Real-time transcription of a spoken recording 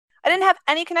didn't have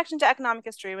any connection to economic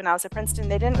history when I was at Princeton.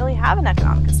 They didn't really have an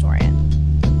economic historian.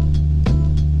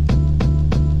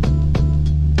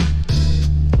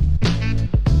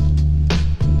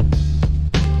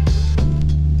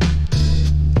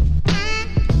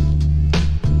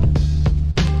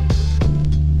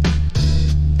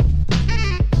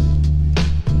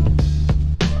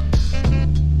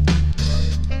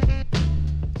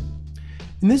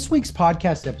 In this week's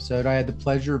podcast episode, I had the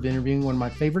pleasure of interviewing one of my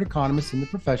favorite economists in the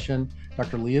profession,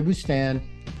 Dr. Leah Boustan,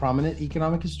 a prominent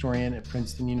economic historian at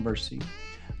Princeton University.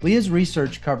 Leah's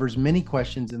research covers many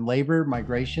questions in labor,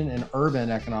 migration, and urban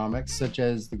economics, such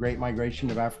as the great migration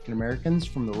of African Americans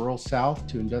from the rural South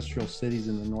to industrial cities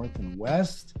in the North and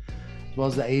West, as well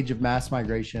as the age of mass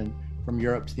migration from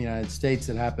Europe to the United States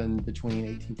that happened between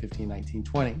 1850 and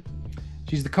 1920.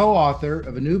 She's the co-author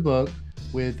of a new book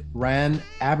with Ran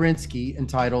Abrinsky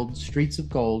entitled Streets of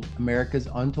Gold, America's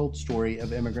Untold Story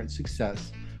of Immigrant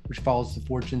Success, which follows the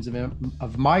fortunes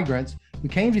of migrants who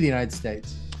came to the United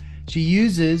States. She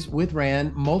uses, with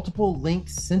Ran, multiple linked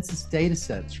census data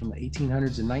sets from the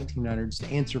 1800s and 1900s to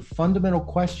answer fundamental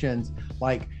questions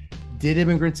like, did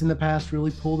immigrants in the past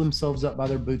really pull themselves up by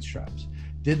their bootstraps?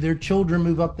 Did their children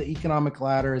move up the economic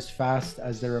ladder as fast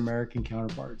as their American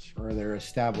counterparts, or their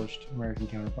established American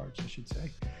counterparts, I should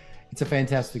say? It's a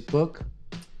fantastic book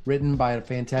written by a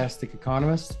fantastic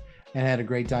economist, and I had a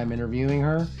great time interviewing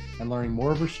her and learning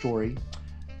more of her story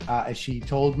as she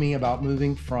told me about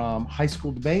moving from high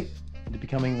school debate to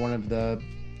becoming one of the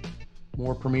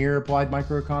more premier applied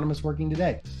microeconomists working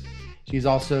today. She's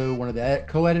also one of the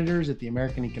co-editors at the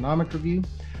American Economic Review.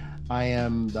 I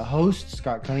am the host,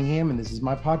 Scott Cunningham, and this is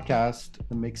my podcast,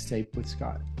 The Mixtape with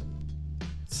Scott.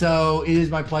 So it is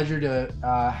my pleasure to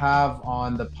have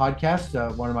on the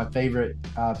podcast one of my favorite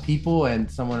people and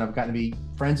someone I've gotten to be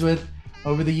friends with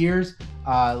over the years,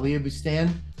 Leah Boustan.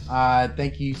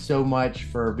 Thank you so much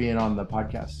for being on the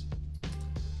podcast.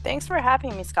 Thanks for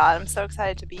having me, Scott. I'm so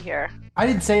excited to be here. I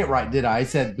didn't say it right, did I? I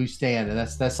said Boustan, and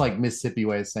that's like Mississippi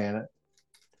way of saying it.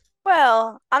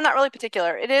 Well, I'm not really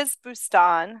particular. It is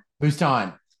Boustan.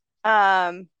 Boustan.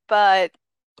 But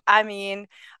I mean,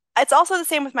 it's also the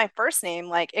same with my first name.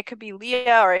 Like it could be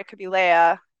Leah or it could be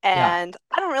Leah, and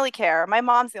I don't really care. My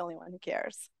mom's the only one who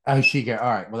cares. Oh, she cares.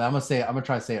 All right. Well, I'm gonna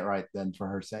try to say it right then for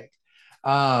her sake.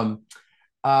 So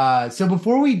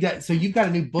before so you've got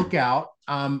a new book out.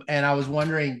 And I was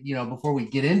wondering, before we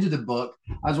get into the book,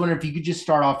 I was wondering if you could just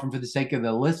start off and for the sake of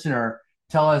the listener,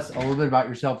 tell us a little bit about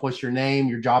yourself. What's your name,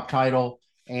 your job title,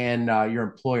 and your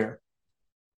employer?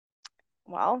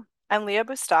 Well, I'm Leah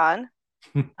Boustan.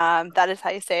 That is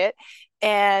how you say it.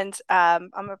 And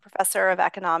I'm a professor of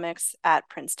economics at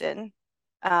Princeton.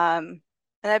 And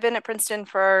I've been at Princeton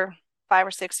for 5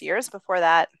 or 6 years. Before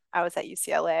that, I was at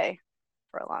UCLA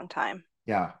for a long time.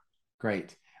 Yeah,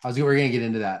 great. We're going to get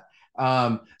into that.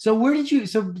 So where did you,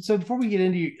 so before we get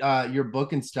into your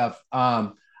book and stuff,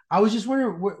 I was just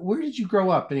wondering, where did you grow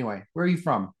up anyway? Where are you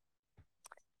from?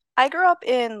 I grew up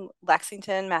in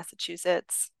Lexington,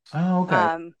 Massachusetts. Oh,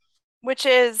 okay. Which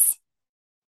is,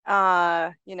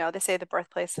 they say the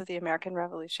birthplace of the American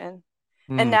Revolution.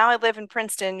 And now I live in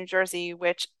Princeton, New Jersey,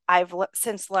 which I've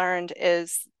since learned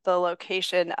is the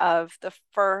location of the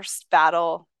first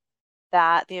battle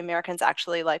that the Americans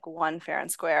actually like won fair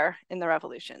and square in the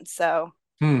Revolution. So,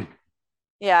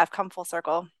 yeah, I've come full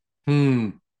circle.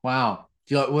 Wow.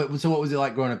 So what was it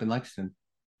like growing up in Lexington?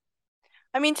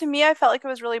 I mean, to me, I felt like it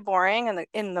was really boring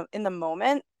in the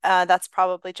moment. That's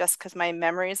probably just because my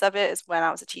memories of it is when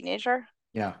I was a teenager.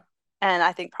 Yeah. And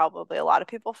I think probably a lot of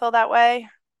people feel that way.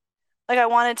 Like I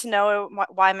wanted to know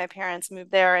why my parents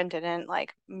moved there and didn't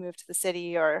like move to the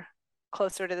city or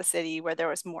closer to the city where there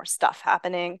was more stuff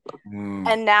happening.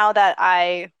 And now that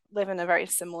I live in a very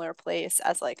similar place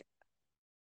as like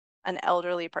an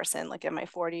elderly person, like in my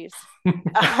 40s,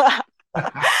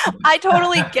 I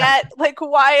totally get like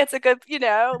why it's a good,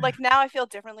 like now I feel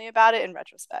differently about it in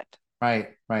retrospect. Right.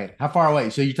 How far away?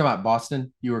 So you're talking about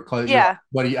Boston? You were close. Yeah.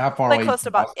 How far like away? Close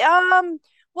to Boston.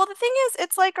 Well, the thing is,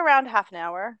 it's like around half an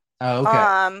hour. Oh,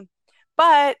 okay.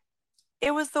 But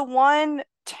it was the one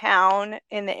town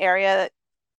in the area,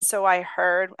 so I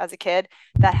heard as a kid,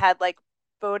 that had like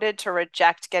voted to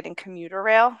reject getting commuter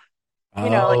rail.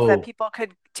 Like that people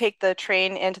could take the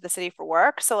train into the city for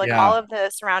work. So like all of the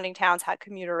surrounding towns had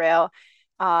commuter rail,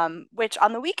 which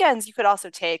on the weekends you could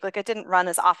also take. Like it didn't run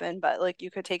as often, but like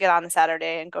you could take it on a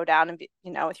Saturday and go down and be,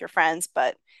 with your friends.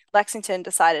 But Lexington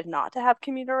decided not to have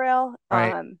commuter rail.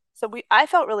 Right. So I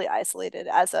felt really isolated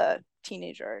as a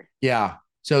teenager. Yeah.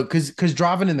 So because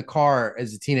driving in the car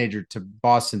as a teenager to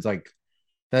Boston's like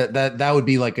that would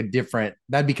be like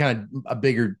that'd be kind of a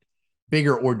bigger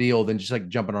bigger ordeal than just like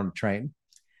jumping on a train.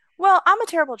 Well, I'm a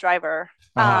terrible driver.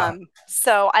 Uh-huh.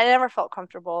 So I never felt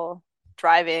comfortable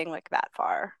driving like that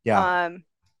far. Yeah.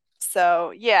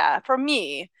 So yeah, for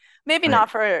me, maybe Right. not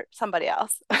for somebody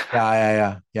else.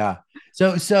 Yeah.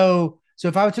 So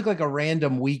if I took like a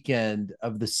random weekend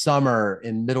of the summer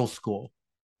in middle school,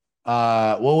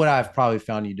 what would I have probably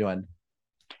found you doing?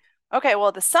 Okay,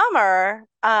 well, the summer,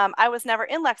 I was never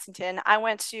in Lexington. I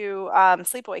went to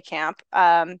sleepaway camp,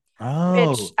 which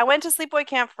Oh, I went to sleepaway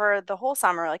camp for the whole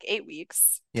summer, like 8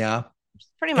 weeks, yeah.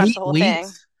 pretty much the Eight whole thing.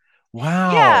 weeks.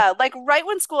 Wow. Yeah, like right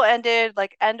when school ended,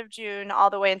 like end of June, all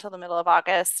the way until the middle of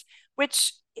August,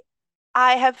 which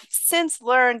I have since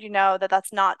learned, that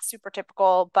that's not super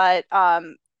typical, but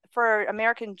for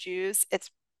American Jews, it's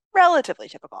relatively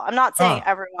typical. I'm not saying Huh.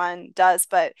 everyone does,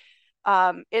 but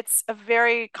it's a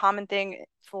very common thing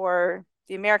for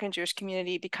the American Jewish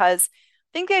community because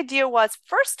I think the idea was,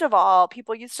 first of all,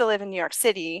 people used to live in New York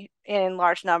City in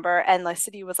large number, and the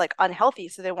city was like unhealthy,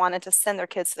 so they wanted to send their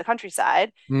kids to the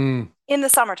countryside Mm, in the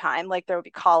summertime, like there would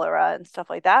be cholera and stuff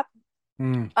like that.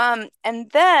 mm. And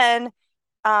then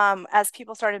as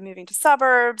people started moving to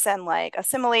suburbs and like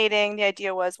assimilating, the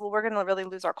idea was, well, we're going to really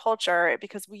lose our culture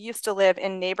because we used to live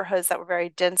in neighborhoods that were very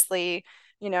densely,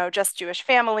 just Jewish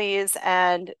families.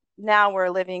 And now we're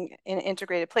living in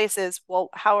integrated places. Well,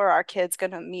 how are our kids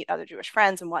going to meet other Jewish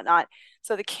friends and whatnot?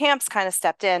 So the camps kind of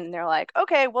stepped in and they're like,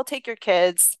 okay, we'll take your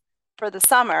kids for the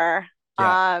summer,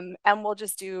 Yeah. and we'll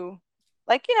just do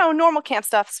like, normal camp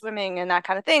stuff, swimming and that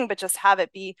kind of thing, but just have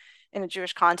it be in a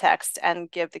Jewish context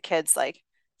and give the kids like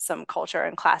some culture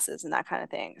and classes and that kind of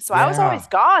thing. So I was Yeah. always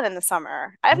gone in the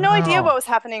summer. I have no idea what Wow. was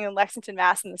happening in Lexington,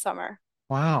 Mass in the summer.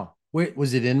 Wow. Wait,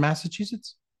 was it in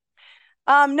Massachusetts?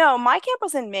 No, my camp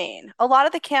was in Maine. A lot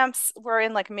of the camps were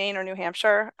in like Maine or New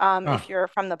Hampshire, Huh. if you're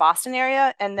from the Boston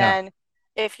area. And Yeah. then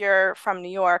if you're from New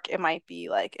York, it might be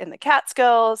like in the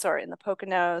Catskills or in the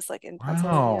Poconos, like in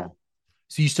Pennsylvania. Wow.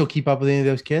 So you still keep up with any of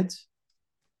those kids?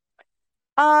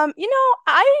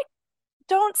 I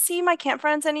don't see my camp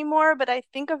friends anymore, but I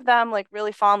think of them like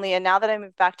really fondly. And now that I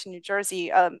moved back to New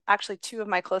Jersey, actually two of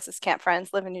my closest camp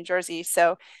friends live in New Jersey.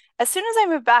 So as soon as I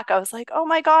moved back, I was like, oh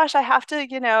my gosh, I have to,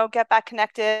 get back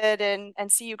connected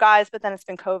and see you guys. But then it's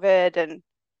been COVID and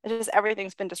it just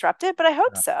everything's been disrupted. But I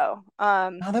hope Yeah. so.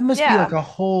 Now that must be like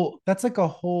Yeah. that's like a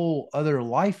whole other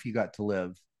life you got to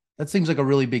live. That seems like a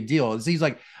really big deal. It seems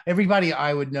like everybody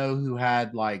I would know who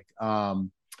had like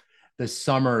the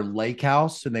summer lake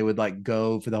house and they would like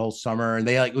go for the whole summer and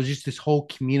they like it was just this whole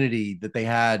community that they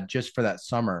had just for that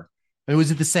summer. And was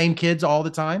it the same kids all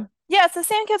the time? Yeah, it's the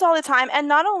same kids all the time. And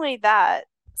not only that,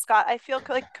 Scott, I feel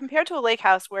like compared to a lake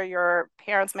house where your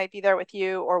parents might be there with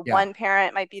you or Yeah. one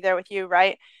parent might be there with you,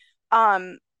 right?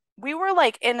 Um, we were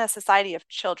like in a society of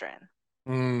children.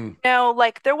 Mm,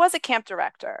 Like there was a camp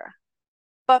director,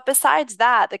 but besides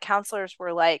that, the counselors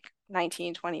were like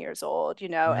 19, 20 years old,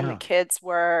 and the yeah. kids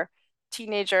were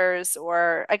teenagers,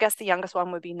 or I guess the youngest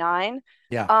one would be 9.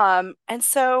 Yeah. And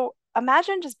so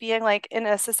imagine just being like in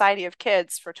a society of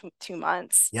kids for 2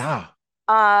 months. Yeah.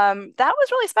 That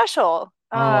was really special.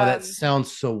 Oh, that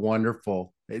sounds so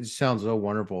wonderful. It sounds so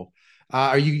wonderful.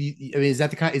 Are you, I mean, is that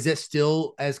the kind, is that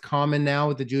still as common now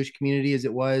with the Jewish community as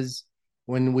it was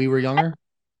when we were younger?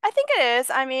 I think it is.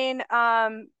 I mean,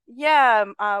 yeah,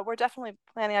 we're definitely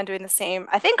planning on doing the same.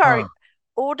 I think our Huh.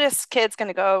 oldest kid's going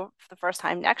to go for the first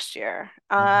time next year.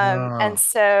 And Oh,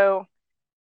 so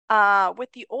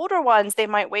with the older ones, they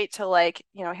might wait till like,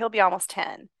 he'll be almost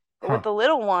 10. But with huh. the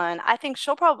little one, I think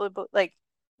she'll probably like,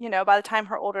 by the time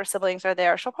her older siblings are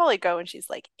there, she'll probably go when she's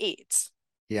like 8.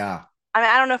 Yeah. I mean,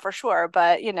 I don't know for sure,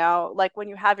 but like when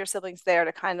you have your siblings there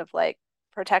to kind of like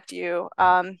protect you.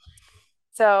 Yeah.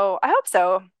 So I hope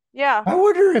so. Yeah. I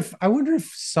wonder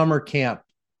if summer camp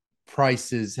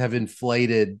prices have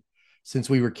inflated since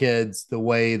we were kids the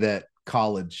way that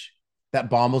college, that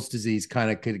Bommel's disease kind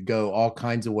of could go all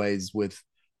kinds of ways with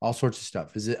all sorts of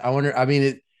stuff. Is it, I wonder, I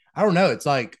mean, I don't know. It's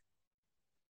like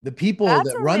the people That's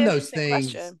that a really run those interesting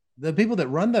things, question. the people that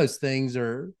run those things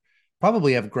are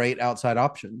probably have great outside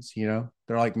options. They're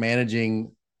like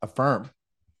managing a firm.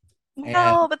 And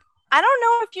Well, but I don't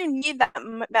know if you need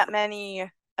that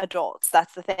many adults.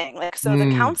 That's the thing. Like, so the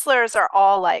mm, counselors are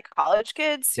all like college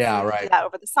kids yeah, who do right. that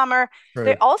over the summer. They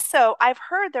True. also, I've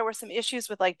heard there were some issues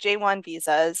with like J1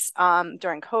 visas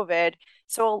during COVID.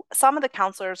 So some of the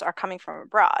counselors are coming from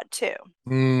abroad too.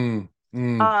 Mm,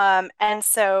 mm. And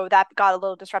so that got a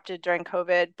little disrupted during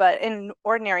COVID, but in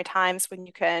ordinary times when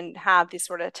you can have these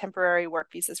sort of temporary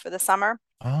work visas for the summer,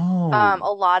 Oh,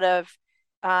 a lot of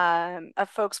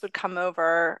folks would come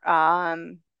over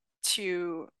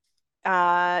to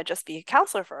just be a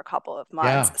counselor for a couple of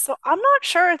months. Yeah. So I'm not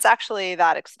sure it's actually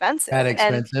that That expensive.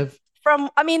 And expensive.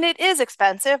 I mean, it is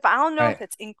expensive, but I don't know if Right.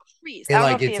 it's increased. It I don't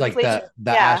know like if the it's like inflation,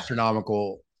 the yeah,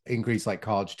 astronomical increase like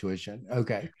college tuition.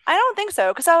 Okay. I don't think so.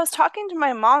 Because I was talking to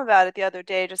my mom about it the other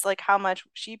day, just like how much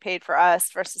she paid for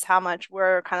us versus how much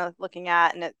we're kind of looking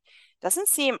at. And it doesn't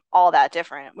seem all that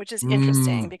different, which is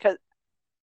interesting Mm, because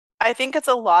I think it's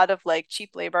a lot of like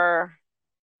cheap labor.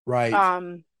 right.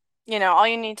 Um, all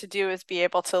you need to do is be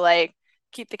able to like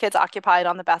keep the kids occupied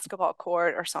on the basketball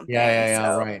court or Yeah, something. yeah, yeah.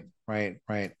 So, Right, right,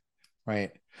 right,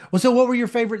 right. Well, so what were your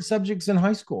favorite subjects in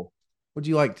high school? What do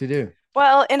you like to do?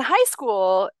 well, in high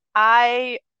school,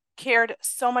 I cared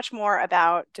so much more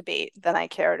about debate than I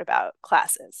cared about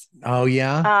classes. Oh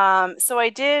yeah. So I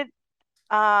did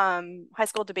high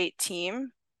school debate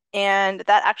team, and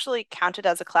that actually counted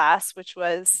as a class, which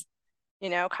was,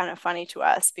 kind of funny to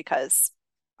us because,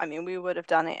 I mean, we would have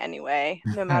done it anyway,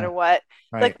 no matter what.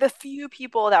 Right. Like the few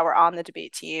people that were on the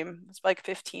debate team, it was like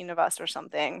 15 of us or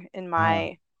something Uh,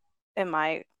 in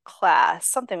my class,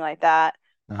 something like that.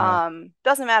 uh-huh.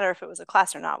 Doesn't matter if it was a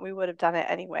class or not, we would have done it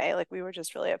anyway. Like we were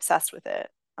just really obsessed with it.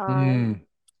 Mm,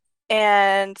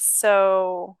 And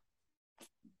so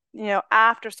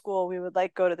after school, we would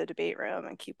like go to the debate room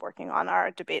and keep working on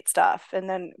our debate stuff. And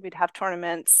then we'd have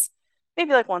tournaments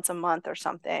maybe like once a month or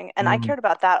something. And I mm, cared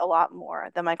about that a lot more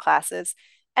than my classes.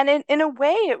 And in a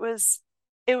way, it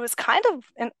was kind of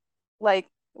like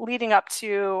leading up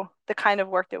to the kind of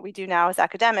work that we do now as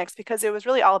academics because it was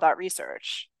really all about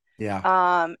research. yeah.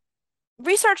 Um,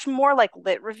 Research more like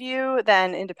lit review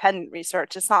than independent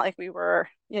research. It's not like we were,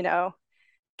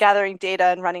 gathering data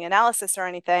and running analysis or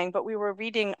anything, but we were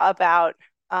reading about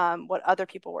what other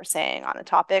people were saying on a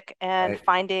topic and Right.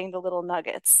 finding the little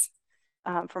nuggets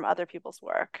from other people's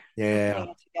work Yeah, and yeah, putting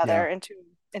yeah. it Yeah. together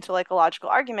into like a logical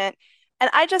argument. And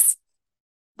I just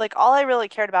like all I really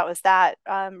cared about was that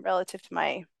relative to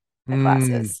my Mm,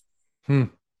 classes. hmm.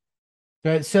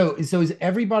 So is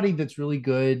everybody that's really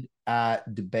good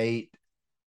at debate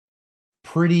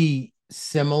pretty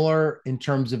similar in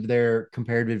terms of their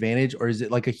comparative advantage, or is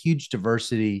it like a huge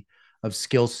diversity of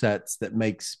skill sets that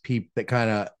makes people that kind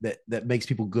of that makes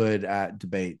people good at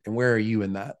debate? And where are you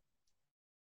in that?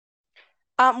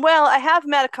 Well, I have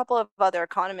met a couple of other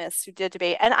economists who did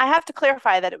debate, and I have to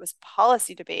clarify that it was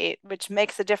policy debate, which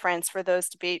makes a difference for those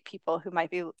debate people who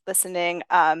might be listening.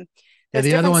 Yeah, There's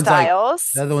different the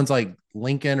styles. other one's like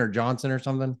Lincoln or Johnson or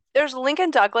something. There's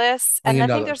Lincoln Douglas, and Lincoln I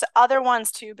think there's Douglas. other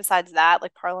ones too besides that,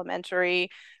 like parliamentary.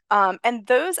 And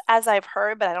those, as I've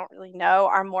heard, but I don't really know,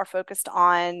 are more focused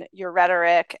on your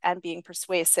rhetoric and being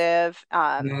persuasive.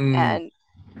 Mm,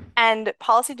 And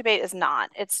policy debate is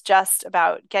not. It's just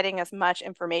about getting as much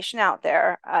information out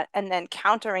there, and then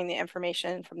countering the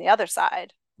information from the other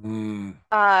side. mm,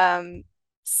 Um,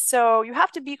 so you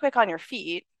have to be quick on your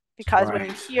feet because when right.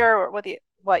 you hear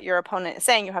what your opponent is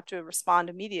saying, you have to respond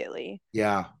immediately.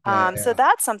 Yeah, yeah, So yeah.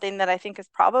 that's something that I think is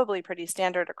probably pretty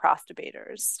standard across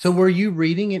debaters. So were you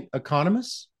reading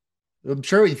Economists? I'm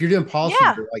sure if you're doing policy,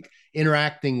 Yeah. you're like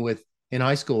interacting with in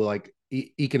high school, like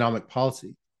economic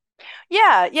policy.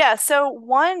 Yeah, yeah.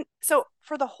 So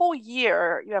for the whole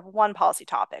year, you have one policy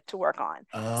topic to work on.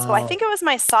 So I think Oh, it was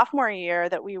my sophomore year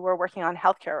that we were working on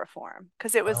healthcare reform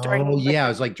because it was oh during like yeah. It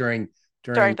was like during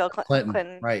during Bill Clinton.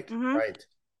 Clinton. Right, right,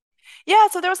 Yeah,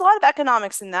 so there was a lot of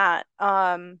economics in that.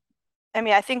 I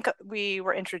mean, I think we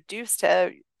were introduced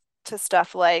to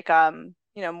stuff like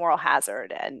moral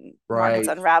hazard and markets right.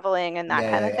 unraveling and that Yeah,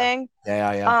 kind yeah, of yeah, thing.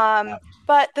 yeah, yeah, yeah.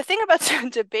 But the thing about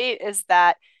debate is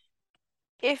that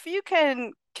if you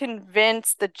can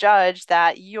convince the judge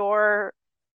that your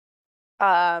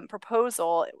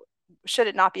proposal, should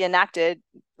it not be enacted,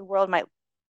 the world might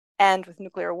end with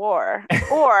nuclear war.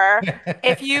 Or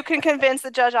if you can convince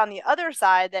the judge on the other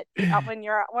side that when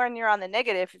you're on the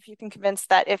negative, if you can convince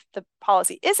that if the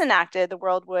policy is enacted, the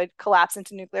world would collapse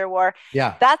into nuclear war,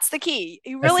 Yeah, that's the key.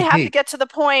 You that's really the have to key. get to the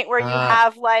point where you Ah,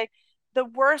 have like the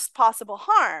worst possible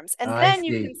harms. And I then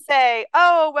you can see. say,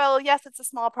 oh, well, yes, it's a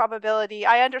small probability.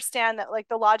 I understand that like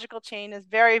the logical chain is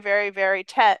very, very, very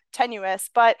tenuous,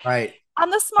 but Right. on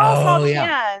the small, small Oh yeah,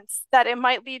 chance that it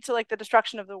might lead to like the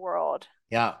destruction of the world.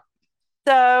 yeah.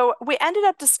 So we ended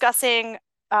up discussing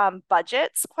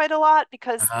budgets quite a lot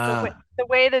because the way Ah, the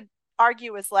way to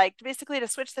argue is like basically to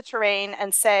switch the terrain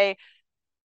and say,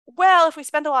 well, if we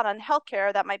spend a lot on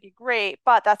healthcare, that might be great,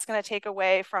 but that's going to take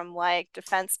away from like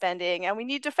defense spending, and we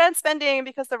need defense spending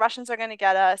because the Russians are going to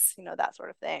get us, that sort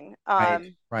of thing. right,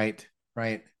 right,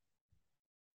 right.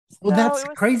 Well, So that's it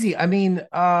was, crazy. I mean,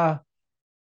 uh,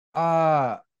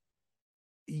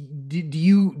 do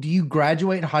you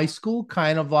graduate high school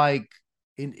kind of like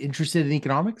interested in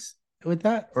economics? with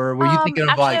that, or were you thinking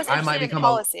of Actually, I like was I might interested in become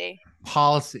a policy.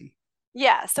 policy?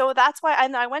 Yeah, so that's why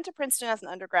I went to Princeton as an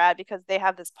undergrad because they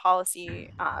have this policy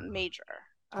major.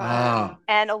 Ah,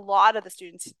 And a lot of the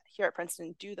students here at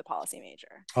Princeton do the policy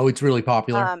major. oh, it's really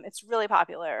popular. It's really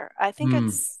popular. I think Hmm.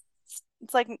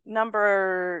 it's like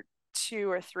number two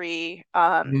or three.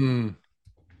 Hmm.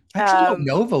 I actually don't Um,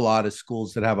 know of a lot of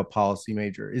schools that have a policy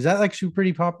major. Is that actually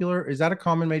pretty popular? Is that a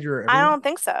common major I everywhere? don't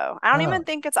think so. I don't even Oh,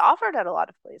 think it's offered at a lot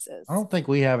of I places. don't think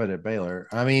we have it at Baylor.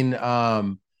 I mean,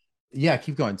 yeah,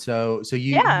 keep going. So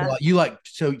Yeah. you like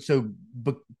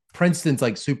but Princeton's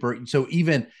like super. So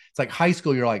even it's like high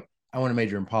school, you're like, I want to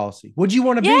major in policy. What'd you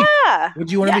want to be? Yeah.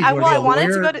 What'd you want to Yeah. be? You want to be I a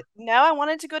wanted to go lawyer? to, no, I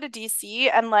wanted to go to DC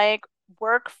and like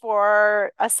work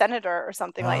for a senator or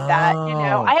something like that.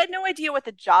 I Oh, had no idea what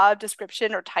the job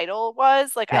description or title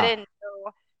was. Like, I yeah, didn't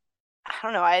know, I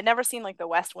don't know. I had never seen like The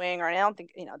West Wing, or I don't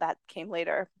think, that came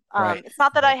later. right, It's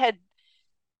not that I right. had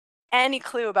any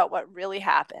clue about what really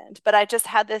happened, but I just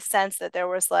had this sense that there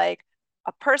was like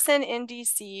a person in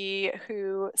DC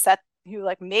who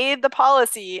like made the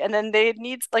policy, and then they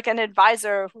need like an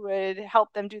advisor who would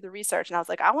help them do the research. And I was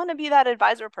like, I want to be that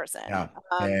advisor person. Yeah,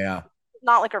 yeah, yeah.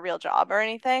 Not like a real job or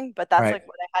anything, but that's Right. like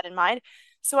what I had in mind.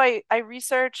 So I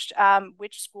researched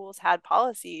which schools had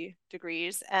policy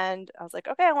degrees, and I was like,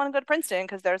 okay, I want to go to Princeton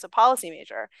because there's a policy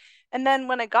major. And then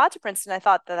when I got to Princeton, I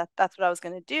thought that that's what I was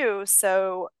going to do.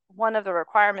 So one of the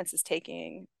requirements is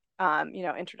taking,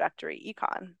 introductory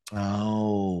econ,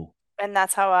 Oh, and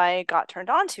that's how I got turned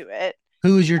on to it.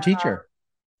 who was your teacher?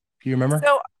 Do you remember?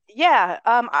 So yeah,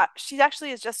 she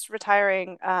actually is just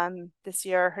retiring this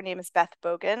year. Her name is Beth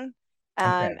Bogan.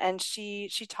 Okay. And she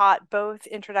taught both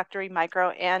introductory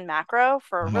micro and macro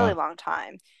for a really Uh-huh. long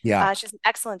time. Yeah. She's an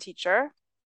excellent teacher,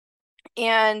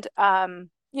 and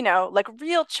like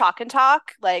real chalk and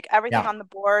talk, like everything Yeah. on the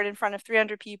board in front of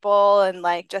 300 people, and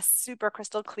like just super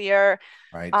crystal clear.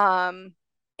 Right. Um,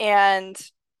 and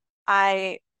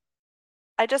I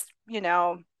I just,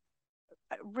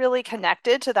 really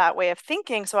connected to that way of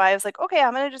thinking. So I was like, okay,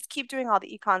 I'm gonna just keep doing all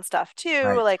the econ stuff too,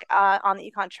 Right. like on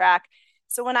the econ track.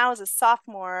 So when I was a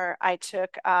sophomore, I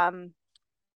took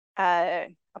uh,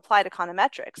 applied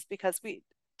econometrics because we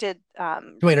did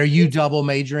Wait, are you basic. double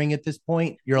majoring at this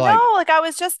point? You're like, No, like I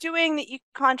was just doing the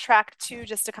econ track too,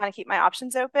 just to kind of keep my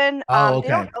options open. oh,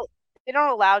 okay. They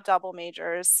don't allow double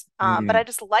majors, but I Mm-hmm.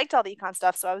 just liked all the econ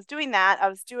stuff, so I was doing that. I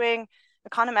was doing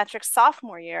econometrics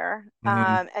sophomore year,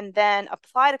 Mm-hmm. and then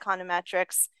applied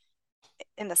econometrics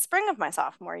in the spring of my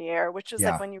sophomore year, which was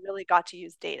like Yeah. when you really got to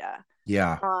use data.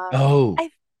 Yeah. Um, Oh,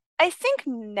 I I think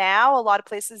now a lot of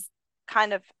places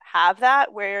kind of have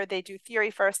that where they do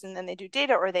theory first and then they do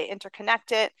data, or they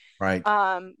interconnect it. right.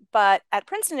 But at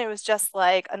Princeton, it was just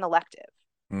like an elective.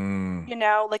 Mm,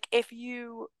 Like if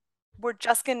you were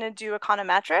just going to do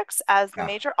econometrics as the yeah.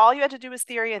 major, all you had to do was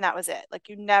theory and that was it. Like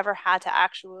you never had to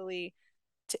actually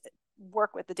to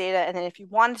work with the data. And then if you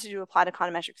wanted to do applied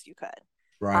econometrics, you could.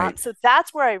 Right. So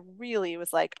that's where I really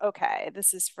was like, okay,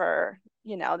 this is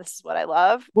this is what I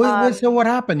love. So what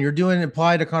happened? You're doing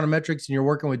applied econometrics and you're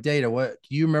working with data. What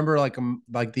do you remember like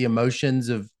the emotions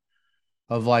of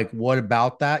like what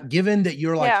about that? Given that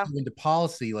you're like Yeah. so into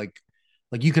policy, like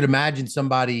you could imagine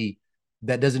somebody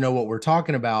that doesn't know what we're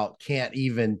talking about can't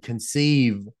even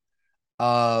conceive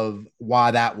of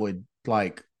why that would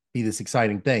like be this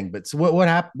exciting thing. But so what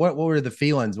happened? What were the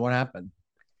feelings? What happened?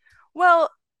 Well,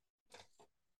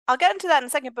 I'll get into that in a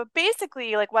second, but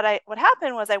basically, like what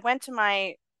happened was I went to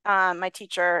my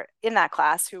teacher in that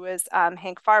class, who was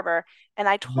Hank Farber, and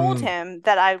I told Mm, him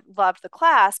that I loved the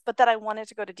class, but that I wanted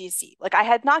to go to DC. Like I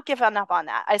had not given up on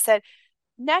that. I said,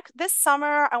 next this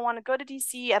summer, I want to go to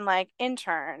DC and like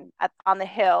intern on the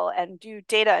Hill and do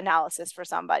data analysis for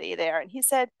somebody there. And he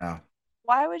said, yeah,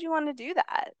 why would you want to do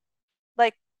that?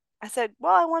 Like I said,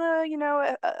 well, I want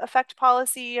to, affect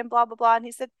policy and blah blah blah. And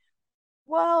he said,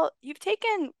 well, you've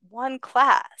taken one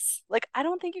class. Like, I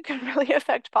don't think you can really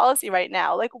affect policy right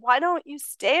now. Like, why don't you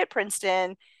stay at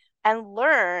Princeton and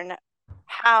learn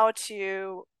how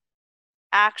to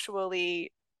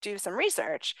actually do some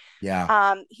research? yeah.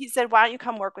 He said, why don't you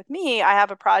come work with me? I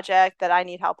have a project that I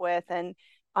need help with. And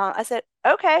I said,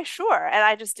 okay, sure. And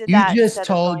I just did that instead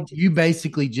of going to You DC.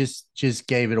 basically just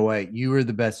gave it away. You were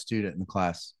the best student in the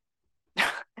class. I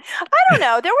don't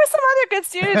know. There were some other good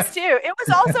students too. It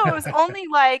was only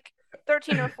like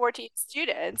 13 or 14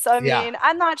 students. So I Yeah. mean,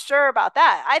 I'm not sure about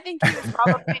that. I think he was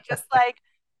probably just like,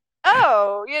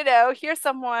 oh, here's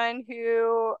someone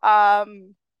who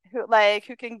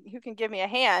can give me a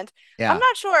hand. I'm Yeah.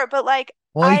 not sure, but like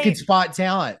Well, he could I spot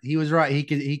talent. He was right. He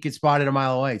could spot it a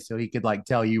mile away, so he could like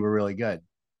tell you were really good.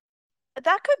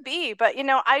 That could be, but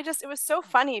it was so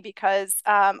funny because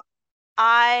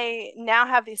I now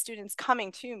have these students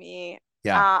coming to me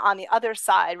Yeah. on the other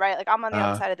side, right? Like I'm on the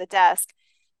other Uh, side of the desk.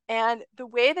 And the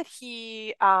way that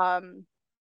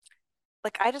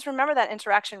like I just remember that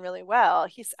interaction really well.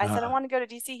 I said, I uh, want to go to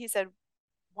DC. He said,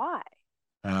 why?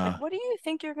 uh, Like, what do you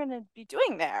think you're going to be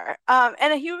doing there?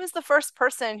 And he was the first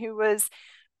person who was,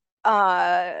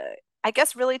 uh, I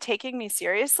guess, really taking me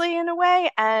seriously in a way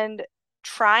and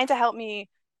trying to help me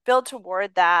build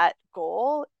toward that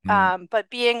goal. mm, But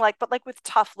like with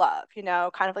tough love,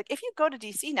 kind of like if you go to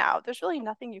DC now, there's really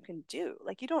nothing you can do.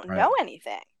 Like you don't know right,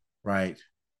 anything. right,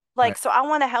 Like, right. so I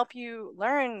want to help you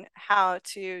learn how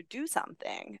to do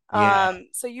something. Yeah.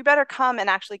 So you better come and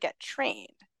actually get trained.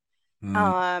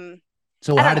 Mm. Um,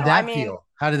 So I how don't did know. I that mean, feel?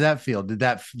 How did that feel?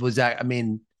 Was that, I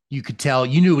mean, you could tell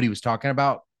you knew what he was talking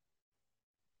about.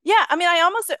 yeah, I mean,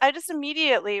 I just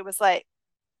immediately was like,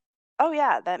 oh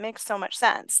yeah, that makes so much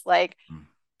sense. Like, Mm.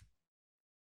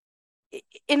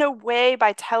 in a way,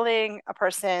 by telling a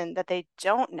person that they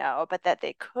don't know but that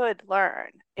they could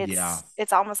learn, Yeah.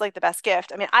 it's almost like the best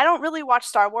gift. I mean, I don't really watch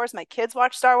Star Wars. My kids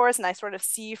watch Star Wars, and I sort of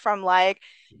see from like,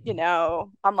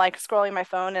 I'm like scrolling my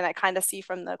phone and I kind of see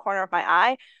from the corner of my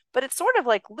eye. But it's sort of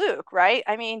like Luke, right?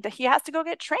 I mean, he has to go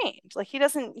get trained. Like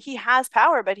he has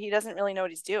power, but he doesn't really know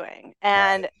what he's doing. Right.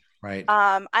 And Right.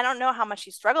 I don't know how much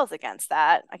he struggles against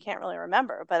that. I can't really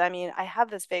remember, but I mean, I have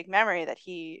this vague memory that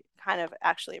he kind of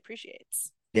actually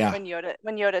appreciates Yeah. when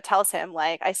Yoda tells him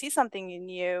like, "I see something in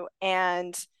you,"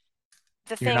 and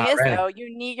the You're thing not is ready. though,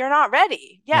 you're not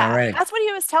ready. You're not Yeah, ready. that's what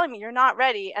he was telling me. You're not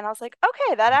ready, and I was like,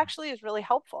 okay, that actually is really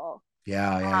helpful.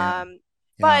 Yeah. Yeah. Yeah. Um,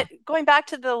 Yeah. but going back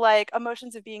to the like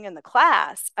emotions of being in the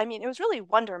class, I mean, it was really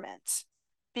wonderment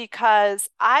because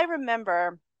I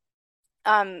remember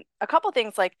a couple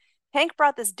things like Hank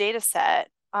brought this data set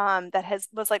that has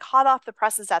was like hot off the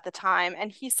presses at the time,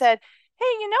 and he said, "Hey,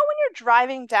 when you're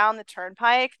driving down the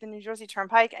turnpike, the New Jersey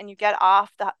Turnpike, and you get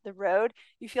off the road,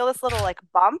 you feel this little like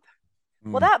bump.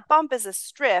 Well, Mm, that bump is a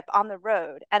strip on the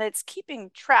road, and it's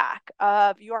keeping track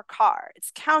of your car.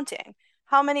 It's counting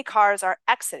how many cars are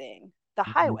exiting the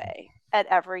mm, highway at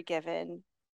every given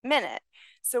minute.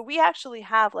 So we actually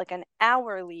have like an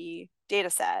hourly data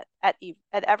set at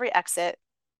every exit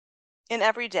in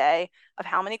every day of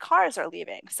how many cars are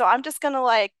leaving. So I'm just going to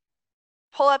like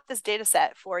pull up this data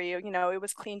set for you. It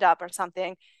was cleaned up or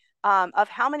something of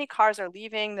how many cars are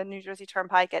leaving the New Jersey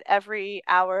Turnpike at every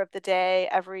hour of the day,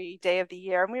 every day of the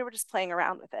year. And we were just playing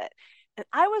around with it. And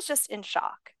I was just in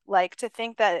shock, like to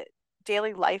think that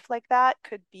daily life like that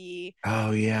could be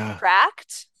oh yeah.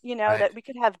 tracked, Right. that we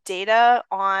could have data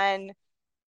on.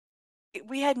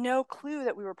 We had no clue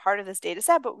that we were part of this data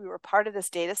set, but we were part of this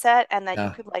data set and that you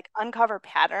Yeah. could like uncover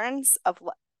patterns of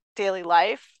daily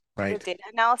life with Right. data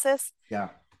analysis. Yeah.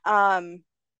 um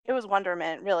it was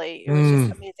wonderment, really. It was just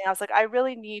Mm, amazing. I was like, I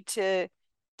really need to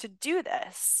do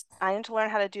this. I need to learn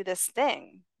how to do this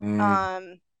thing. mm,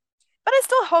 But I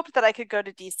still hoped that I could go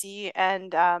to DC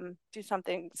and do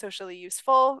something socially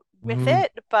useful with mm.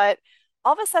 it. But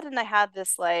all of a sudden I had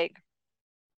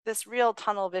this real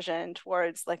tunnel vision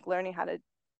towards like learning how to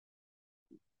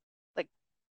like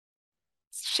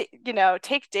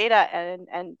take data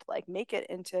and like make it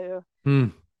into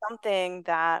Mm. something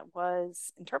that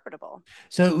was interpretable.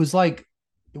 So it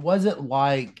wasn't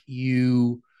like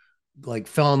you like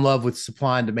fell in love with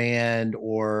supply and demand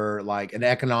or like an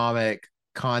economic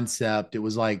concept. It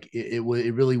was like it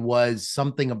really was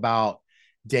something about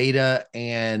data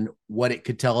and what it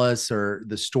could tell us or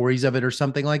the stories of it or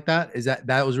something like that. Is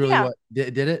that was really Yeah. what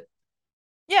did it?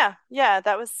 Yeah, yeah,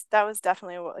 that was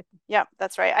definitely what, like, yeah,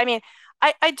 that's right. I mean,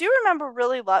 I do remember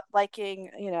really liking,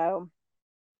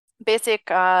 basic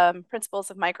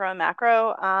principles of micro and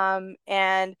macro.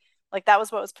 And like that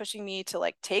was what was pushing me to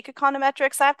like take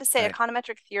econometrics. I have to say Right.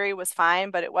 econometric theory was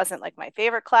fine, but it wasn't like my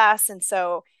favorite class. And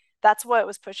so that's what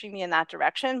was pushing me in that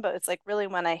direction. But it's like really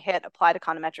when I hit applied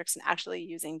econometrics and actually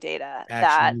using data Actually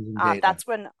that using data.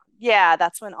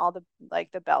 that's when all the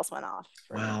bells went off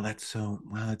for Wow, me.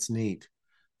 that's neat.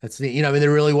 That's neat. I mean,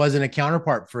 there really wasn't a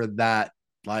counterpart for that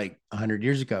like 100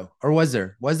 years ago, or was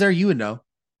there? Was there? You would know.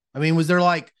 I mean, was there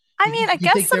like? I Do mean, I you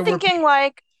guess think I'm there were thinking people?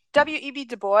 like W.E.B.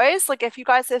 Du Bois, like if you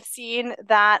guys have seen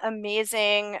that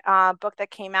amazing book that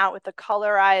came out with the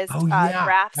colorized Oh yeah,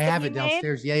 graphs I that have he it made.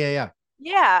 downstairs. Yeah, yeah, yeah.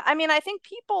 Yeah, I mean, I think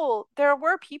there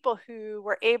were people who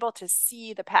were able to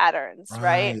see the patterns,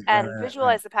 right? Right, right, And right,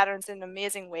 right. visualize the patterns in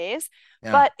amazing ways, Yeah,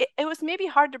 but it was maybe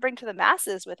hard to bring to the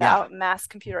masses yeah, without mass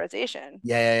computerization.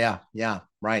 yeah, yeah, yeah, yeah.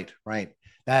 Right, right.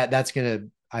 That's gonna.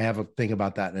 I have a think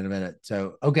about that in a minute.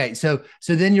 So okay, so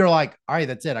then you're like, all right,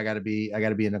 that's it. I got to be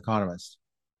an economist.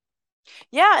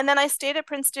 Yeah, and then I stayed at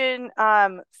Princeton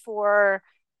for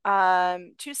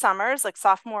 2 summers, like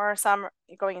sophomore summer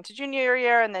going into junior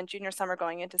year and then junior summer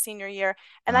going into senior year.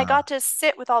 And I Uh, got to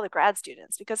sit with all the grad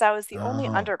students because I was the only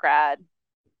oh. undergrad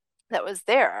that was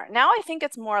there. Now I think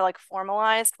it's more like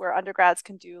formalized where undergrads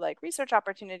can do like research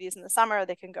opportunities in the summer,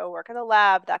 they can go work at a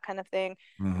lab, that kind of thing.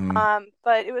 Hmm.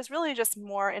 But it was really just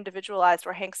more individualized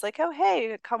where Hank's like, oh,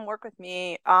 hey, come work with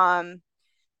me.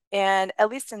 And at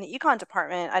least in the econ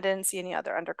department, I didn't see any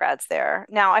other undergrads there.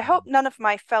 Now, I hope none of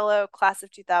my fellow class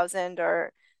of 2000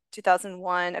 or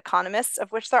 2001 economists,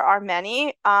 of which there are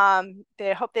many,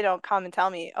 they hope they don't come and tell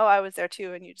me, oh, I was there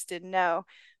too, and you just didn't know.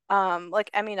 Like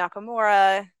Emi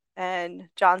Nakamura and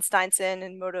John Steinson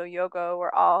and Moto Yogo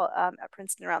were all at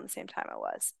Princeton around the same time I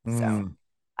was. So Mm.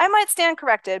 I might stand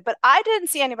corrected, but I didn't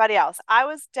see anybody else. I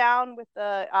was down with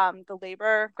the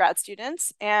labor grad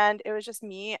students, and it was just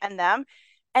me and them.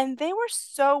 And they were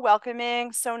so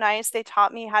welcoming, so nice. They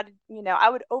taught me how to, I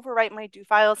would overwrite my do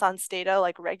files on Stata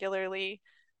like regularly.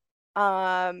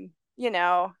 Um, you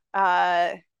know,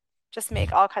 uh, just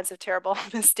make all kinds of terrible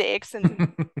mistakes,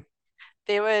 and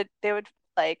they would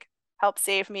like help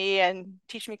save me and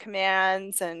teach me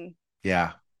commands and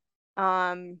Yeah.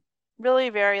 um really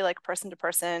very like person to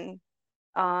person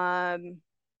um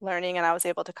learning, and I was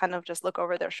able to kind of just look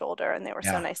over their shoulder, and they were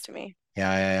so Yeah. nice to me.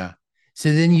 Yeah. Yeah. Yeah.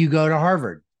 So then you go to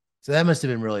Harvard. So that must have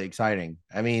been really exciting.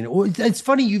 I mean, it's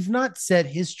funny. You've not said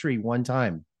history one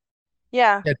time.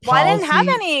 Yeah. That Well, policy.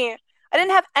 I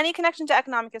didn't have any connection to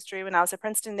economic history when I was at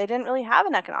Princeton. They didn't really have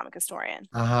an economic historian.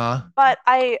 Uh-huh. But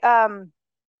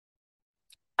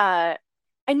uh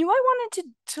I knew I wanted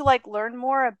to like learn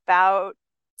more about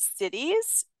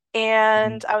cities,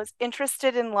 and I was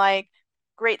interested in like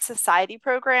Great Society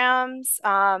programs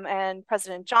and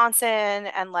President Johnson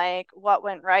and like what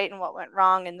went right and what went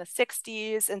wrong in the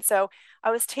 60s. And so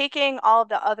I was taking all of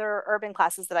the other urban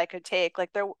classes that I could take.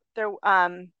 Like there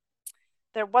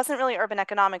wasn't really urban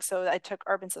economics, so I took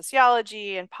urban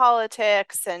sociology and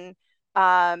politics and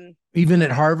um Even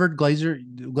at Harvard, no,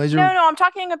 Glazer no, I'm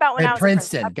talking about when I at was at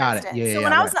Princeton. At Got it. Yeah. Princeton. Yeah. So Yeah.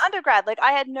 when I was Right. an undergrad, like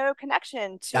I had no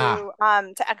connection Ah.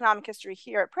 to economic history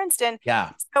here at Princeton.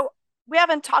 Yeah. So we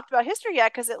haven't talked about history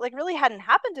yet because it like really hadn't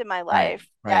happened in my Right. life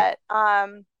Right. yet.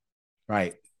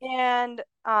 Right. And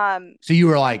So you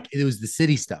were and like, it was the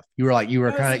city stuff. You were like, you were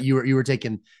it was kind of, you were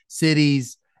taking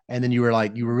cities, and then you were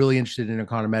like, you were really interested in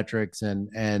econometrics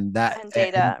and that, and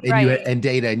data, and you right? and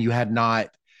data, and you had not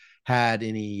had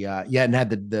any, you hadn't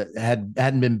had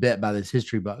hadn't been bit by this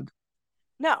history bug.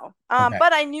 No. Okay.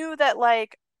 But I knew that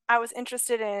like I was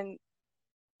interested in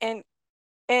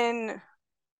in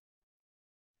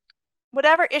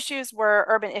whatever issues were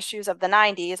urban issues of the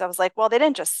 90s. I was like, well, they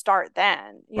didn't just start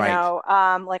then,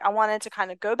 Right. like I wanted to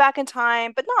kind of go back in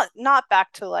time, but not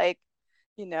back to like,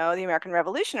 the American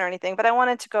Revolution or anything, but I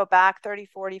wanted to go back 30,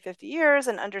 40, 50 years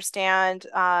and understand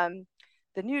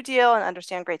the New Deal and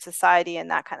understand Great Society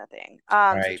and that kind of thing. So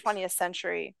Right. 20th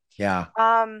century. Yeah.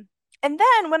 And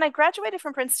then when I graduated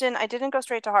from Princeton, I didn't go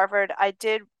straight to Harvard. I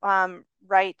did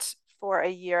write for a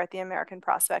year at the American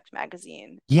Prospect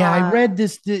magazine. Yeah. I read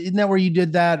this. Isn't that where you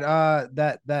did that,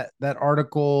 that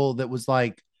article that was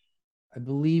like, I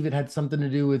believe it had something to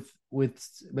do with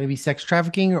maybe sex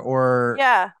trafficking, or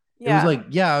Yeah, it was yeah, like,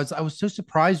 yeah, I was so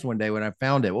surprised one day when I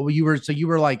found it. Well, you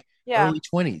were like yeah. early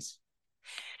 20s.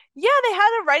 Yeah, they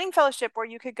had a writing fellowship where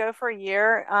you could go for a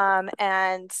year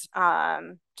and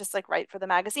just like write for the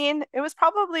magazine. It was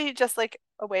probably just like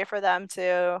a way for them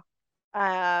to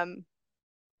um,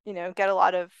 get a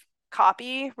lot of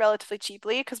copy relatively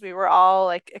cheaply because we were all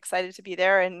like excited to be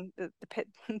there, and the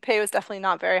pay was definitely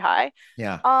not very high.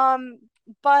 Yeah. Um,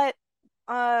 but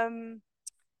um,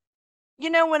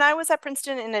 when I was at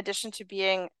Princeton, in addition to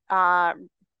being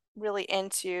really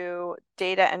into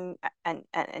data and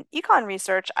econ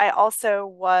research, I also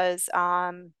was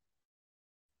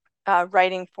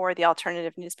writing for the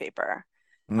alternative newspaper,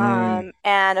 Mm.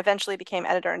 and eventually became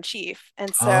editor in chief.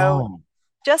 And so, Oh,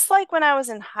 just like when I was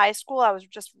in high school, I was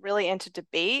just really into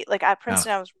debate. Like at yeah.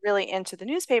 Princeton, I was really into the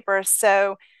newspaper.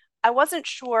 So I wasn't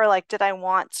sure, like, did I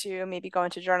want to maybe go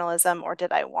into journalism or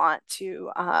did I want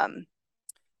to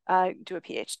do a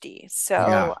PhD. Yeah.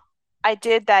 So I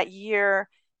did that year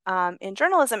in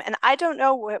journalism, and I don't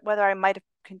know whether I might have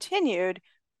continued,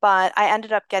 but I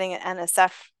ended up getting an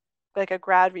NSF, like a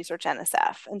grad research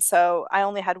NSF, and so I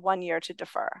only had 1 year to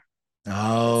defer. And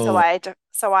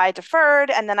so Oh, I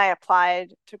deferred, and then I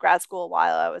applied to grad school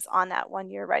while I was on that 1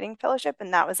 year writing fellowship,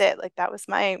 and that was it. Like that was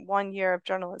my 1 year of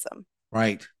journalism.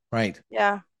 right. Right.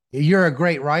 Yeah, You're a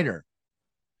great writer.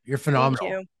 You're thank phenomenal.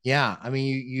 you. Yeah. I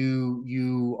mean,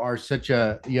 you are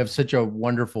you have such a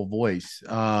wonderful voice.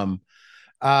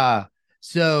 Uh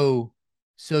so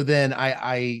so then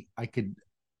I could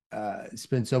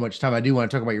spend so much time. I do want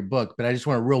to talk about your book, but I just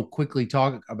want to real quickly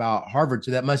talk about Harvard.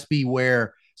 So that must be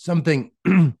where something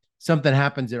something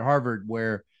happens at Harvard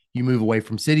where you move away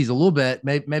from cities a little bit,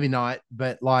 maybe not,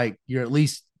 but like you're at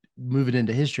least moving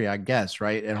into history, I guess,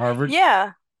 right? At Harvard.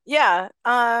 Yeah. Yeah.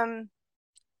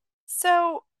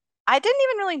 So I didn't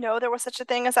even really know there was such a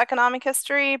thing as economic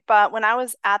history, but when I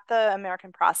was at the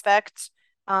American Prospect,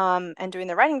 and doing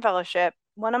the writing fellowship,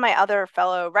 one of my other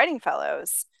fellow writing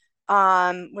fellows,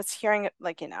 was hearing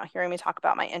me talk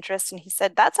about my interest, and he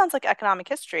said, "That sounds like economic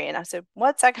history." And I said,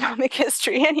 "What's economic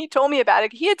history?" And he told me about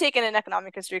it. He had taken an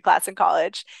economic history class in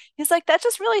college. He's like, "That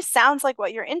just really sounds like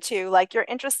what you're into. Like you're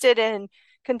interested in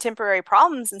contemporary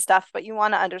problems and stuff, but you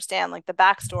want to understand like the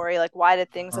backstory, like why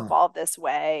did things Huh. evolve this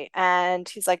way?" And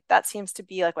he's like, "That seems to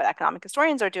be like what economic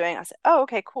historians are doing." I said, "Oh,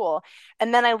 okay, cool."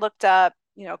 And then I looked up,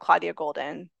 Claudia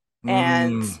Golden,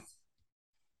 and Mm,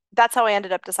 that's how I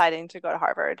ended up deciding to go to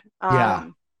Harvard. yeah.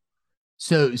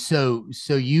 So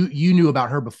you knew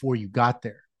about her before you got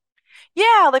there.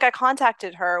 Yeah, like I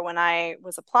contacted her when I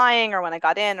was applying or when I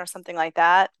got in or something like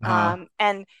that. Uh,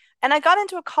 And I got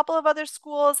into a couple of other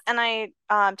schools, and I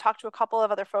talked to a couple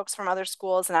of other folks from other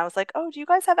schools, and I was like, "Oh, do you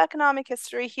guys have economic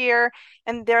history here?"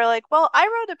 And they're like, "Well, I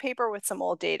wrote a paper with some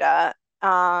old data."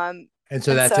 and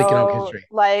so And that's economic so history.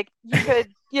 like you could,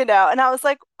 and I was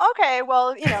like, "Okay,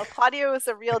 well, Claudia was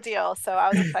a real deal." So I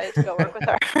was excited to go work with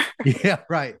her. Yeah,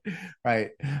 right,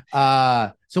 right.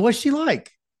 So what's she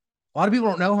like? A lot of people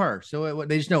don't know her, so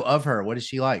they just know of her. What is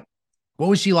she like? What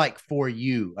was she like for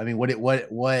you? I mean, what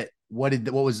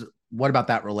about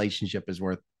that relationship is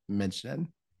worth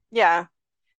mentioning? Yeah.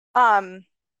 Um,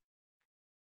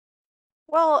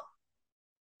 well,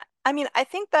 I mean, I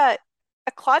think that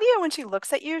Claudia, when she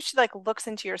looks at you, she like looks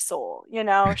into your soul.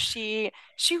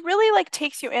 She really like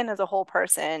takes you in as a whole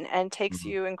person and takes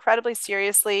Mhm. you incredibly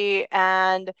seriously,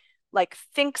 and like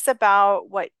thinks about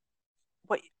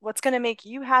what's going to make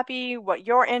you happy, what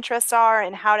your interests are,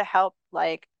 and how to help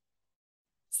like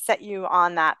set you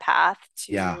on that path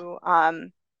Yeah,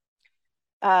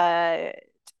 uh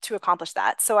to accomplish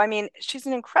that. So I mean, she's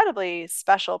an incredibly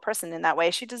special person in that way.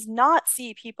 She does not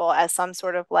see people as some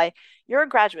sort of like, "You're a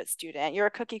graduate student, you're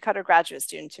a cookie cutter graduate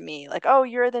student to me." Like, "Oh,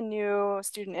 you're the new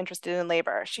student interested in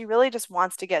labor." She really just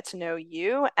wants to get to know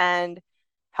you and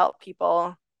help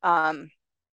people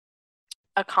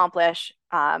accomplish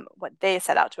what they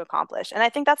set out to accomplish. And I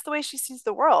think that's the way she sees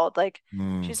the world. Like,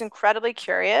 mm, she's incredibly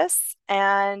curious,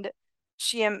 and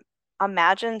she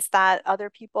imagines that other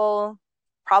people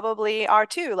probably are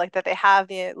too, like that they have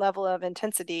the level of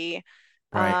intensity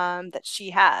right, that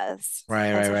she has.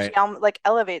 right, And right, so she right. like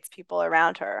elevates people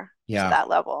around her to Yeah, that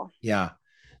level. yeah.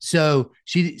 So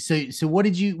what do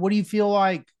you feel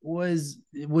like was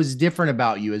different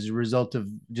about you as a result of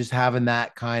just having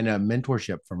that kind of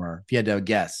mentorship from her? If you had to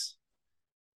guess,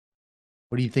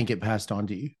 what do you think it passed on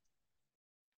to you?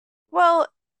 Well,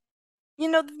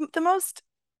 the most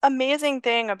amazing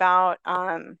thing about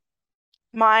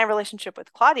my relationship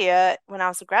with Claudia when I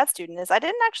was a grad student is I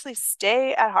didn't actually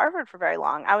stay at Harvard for very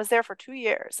long. I was there for 2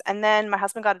 years, and then my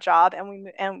husband got a job, and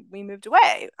we moved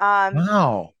away.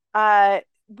 Wow.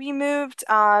 We moved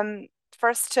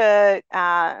first to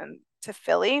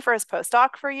Philly for his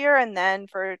postdoc for a year, and then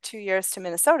for 2 years to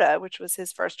Minnesota, which was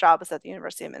his first job was at the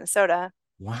University of Minnesota.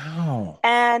 Wow.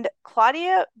 And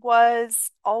Claudia was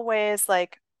always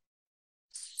like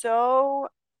so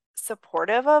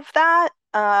supportive of that.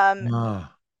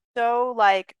 Ah, So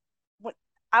like when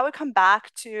I would come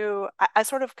back to, I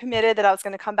sort of committed that I was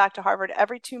going to come back to Harvard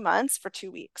every 2 months for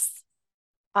 2 weeks.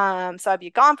 So I'd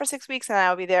be gone for 6 weeks, and then I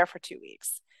would be there for 2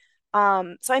 weeks.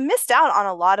 So I missed out on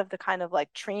a lot of the kind of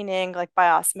like training, like by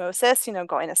osmosis,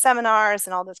 going to seminars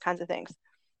and all those kinds of things.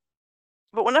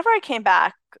 But whenever I came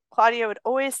back, Claudia would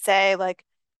always say, like,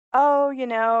 "Oh,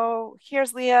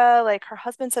 here's Leah. Like, her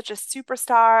husband's such a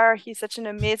superstar. He's such an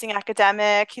amazing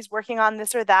academic. He's working on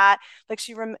this or that." Like,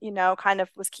 kind of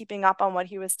was keeping up on what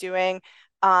he was doing.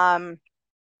 Um,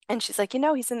 and she's like,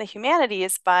 "He's in the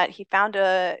humanities, but he found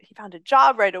a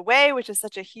job right away, which is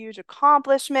such a huge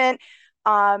accomplishment."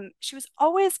 She was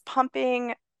always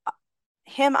pumping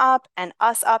him up and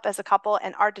us up as a couple,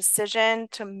 and our decision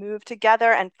to move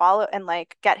together and follow and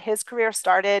like get his career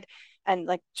started. And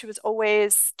like she was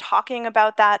always talking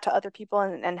about that to other people,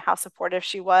 and how supportive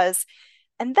she was.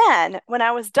 And then when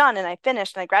I was done and I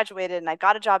finished and I graduated and I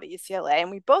got a job at UCLA,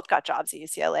 and we both got jobs at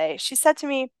UCLA, she said to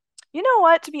me, "You know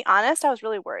what? To be honest, I was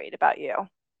really worried about you.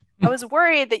 I was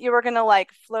worried that you were going to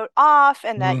like float off,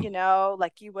 and that, mm,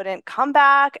 like you wouldn't come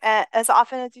back as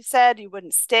often as you said, you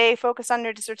wouldn't stay focused on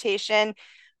your dissertation.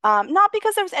 Not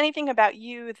because there was anything about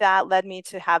you that led me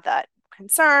to have that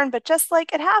concern, but just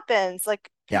like it happens. Like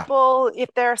Yeah. people, if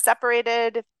they're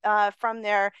separated from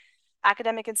their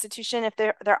academic institution, if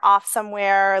they're off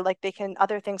somewhere, like they can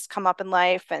other things come up in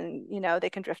life and they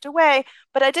can drift away.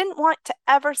 But I didn't want to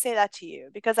ever say that to you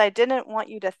because I didn't want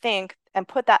you to think and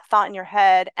put that thought in your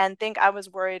head and think I was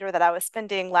worried or that I was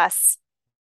spending less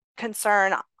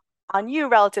concern on you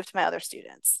relative to my other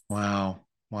students. Wow.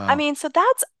 I Wow. mean, so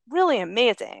that's really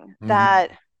amazing Hmm.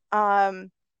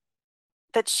 um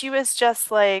that she was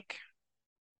just like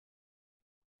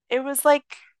it was like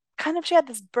kind of she had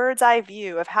this bird's eye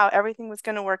view of how everything was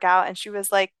going to work out and she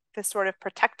was like this sort of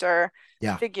protector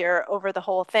Yeah. figure over the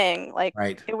whole thing. Like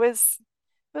Right. it was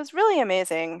really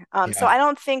amazing. So Yeah. I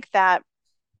don't think that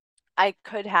I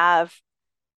could have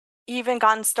even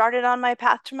gotten started on my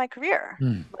path to my career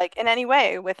Mm. like in any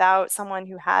way without someone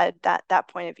who had that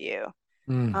point of view.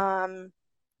 Mm. Um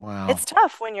Wow. it's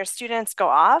tough when your students go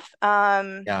off,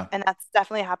 Yeah. and that's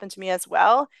definitely happened to me as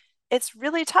well. It's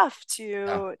really tough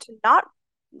Yeah. to not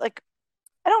like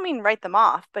I don't mean write them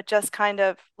off, but just kind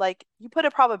of like you put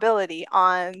a probability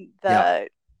on Yeah.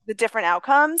 the different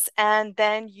outcomes, and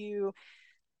then you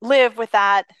live with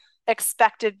that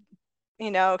expected,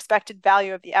 expected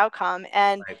value of the outcome.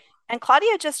 Right. And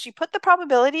Claudia just she put the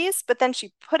probabilities, but then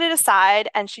she put it aside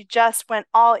and she just went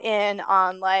all in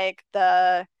on like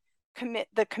the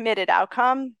committed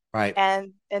outcome. Right.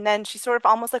 And then she sort of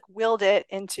almost like willed it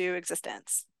into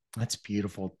existence. That's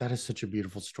beautiful. That is such a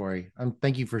beautiful story.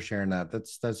 Thank you for sharing that.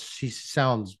 That's she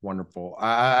sounds wonderful.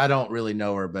 I don't really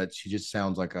know her, but she just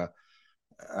sounds like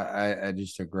I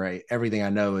just a great. Everything I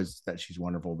know is that she's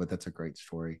wonderful, but that's a great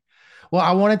story. Well,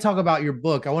 I want to talk about your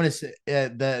book. I want to say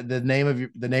the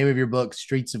name of your book,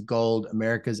 Streets of Gold: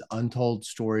 America's Untold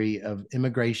Story of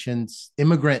Immigrant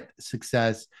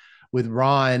Success, with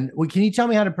Ron. Well, can you tell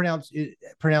me how to pronounce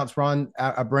Ron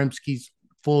Abramsky's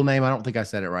full name? I don't think I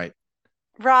said it right.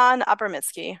 Ron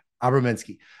Abramitsky.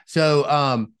 Abraminsky.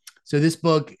 So this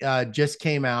book just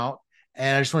came out,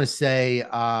 and I just want to say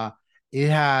it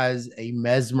has a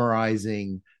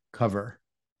mesmerizing cover.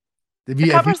 The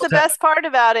If cover's people the tell, best part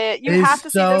about it. You it have is to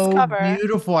see this so cover.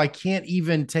 beautiful. I can't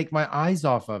even take my eyes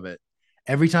off of it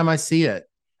every time I see it.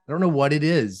 I don't know what it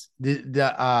is.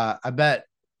 I bet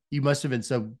you must have been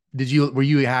so. Were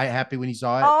you happy when you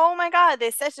saw it? Oh my God,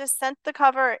 they said just sent the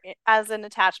cover as an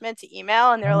attachment to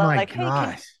email, and Oh they're my like, "Hey, can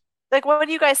gosh. like what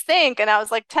do you guys think?" And I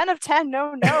was like, 10 of 10,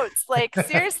 no notes. Like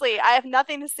seriously, I have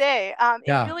nothing to say. It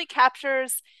Yeah. really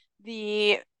captures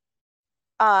the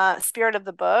spirit of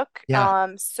the book Yeah.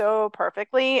 so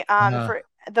perfectly. Uh, For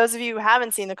those of you who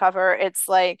haven't seen the cover, it's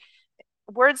like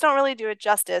words don't really do it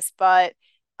justice, but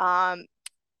um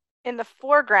in the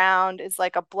foreground is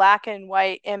like a black and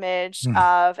white image mm,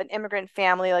 of an immigrant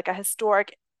family, like a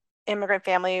historic immigrant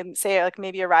family, say like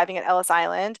maybe arriving at Ellis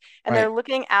Island, and they're right.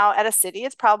 looking out at a city.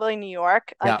 It's probably New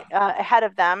York, Yeah. like ahead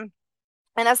of them.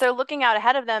 And as they're looking out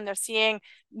ahead of them, they're seeing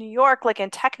New York like in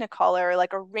Technicolor,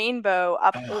 like a rainbow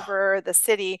up Oh, over the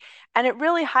city. And it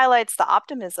really highlights the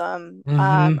optimism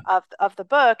mm-hmm. of the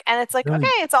book. And it's like, okay,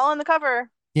 Really? it's all in the cover.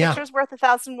 Yeah. Picture's worth a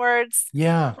thousand words.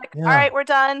 Yeah. Like, all Yeah. right, we're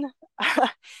done.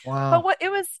 But Wow. what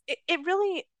it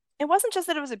really, it wasn't just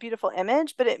that it was a beautiful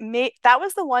image, but that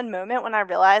was the one moment when I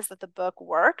realized that the book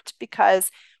worked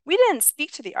because we didn't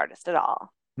speak to the artist at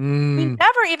all. We Mm,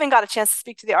 never even got a chance to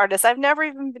speak to the artist. I've never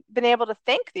even been able to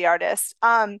thank the artist.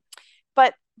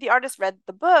 But the artist read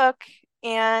the book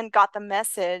and got the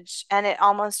message, and it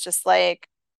almost just like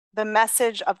the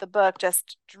message of the book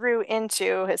just drew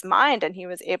into his mind, and he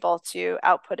was able to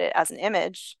output it as an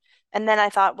image. And then I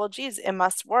thought, well, geez, it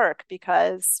must work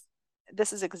because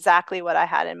this is exactly what I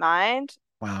had in mind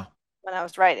wow. when I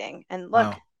was writing. And look,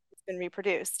 Wow. it's been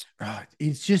reproduced.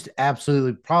 It's just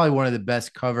absolutely probably one of the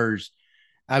best covers.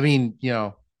 I mean,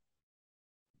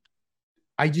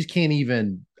 I just can't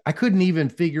even, I couldn't even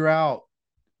figure out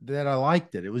that I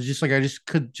liked it. It was just like, I just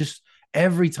could just,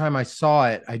 every time I saw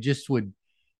it, I just would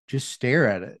just stare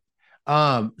at it.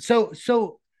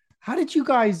 So how did you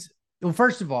guys, well,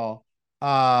 first of all,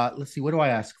 let's see, what do I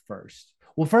ask first?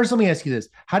 Well, first, let me ask you this.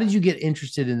 How did you get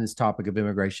interested in this topic of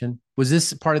immigration? Was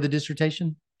this part of the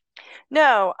dissertation?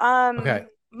 No, Okay.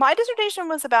 my dissertation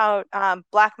was about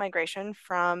Black migration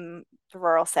from the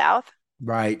rural South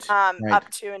Right. Right. up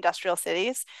to industrial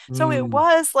cities. So Mm, it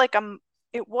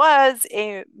was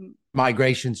a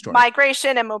migration story.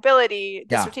 migration and mobility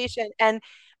Yeah. dissertation, and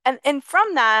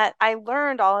from that I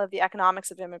learned all of the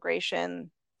economics of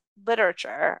immigration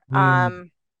literature.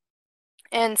 Mm,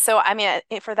 And so I mean,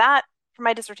 for that, for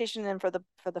my dissertation and for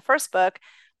the first book,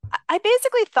 I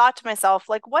basically thought to myself,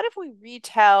 like, what if we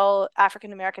retell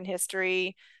African American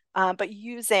history but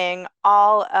using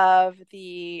all of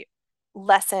the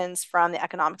lessons from the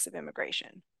economics of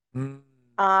immigration. Mm. If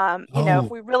Oh,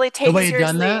 we really take nobody had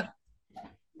done seriously, that?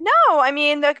 no, I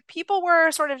mean, the people were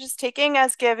sort of just taking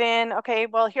as given, okay,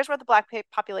 well, here's where the black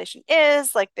population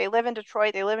is. Like they live in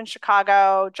Detroit, they live in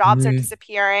Chicago, jobs are Mm.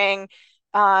 disappearing,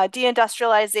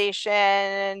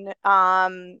 deindustrialization,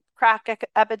 crack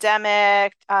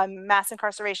epidemic, mass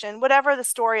incarceration, whatever the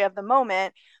story of the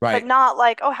moment, but Right. not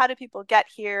like, oh, how did people get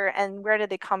here and where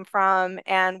did they come from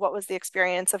and what was the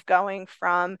experience of going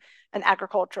from an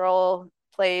agricultural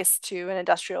place to an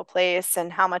industrial place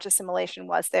and how much assimilation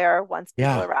was there once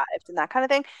people Yeah. arrived and that kind of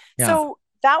thing. Yeah. So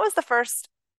that was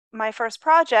my first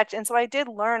project. And so I did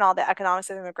learn all the economics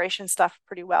of immigration stuff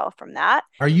pretty well from that.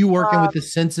 Are you working Um, with the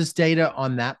census data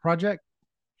on that project?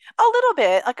 a little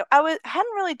bit. Like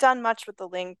hadn't really done much with the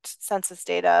linked census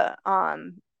data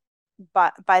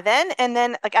but by then. And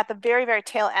then like at the very, very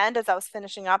tail end, as I was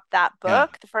finishing up that Yeah.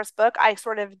 book, the first book, I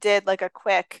sort of did like a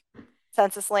quick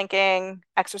census linking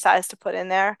exercise to put in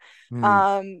there.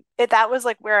 Mm. That was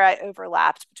like where I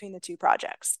overlapped between the two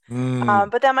projects.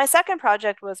 Mm. But then my second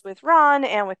project was with Ron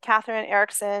and with Catherine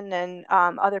Erickson and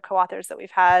other co-authors that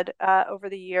we've had over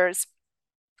the years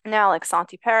now, like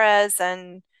Santi Perez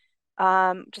and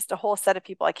just a whole set of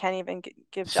people. I can't even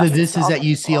give So justice this to is all at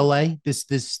the people. UCLA. This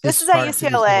This is at starts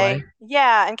at UCLA. UCLA.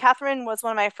 Yeah, and Catherine was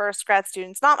one of my first grad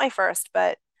students. Not my first,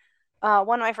 but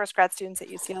one of my first grad students at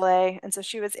UCLA. And so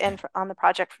she was on the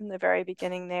project from the very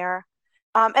beginning there.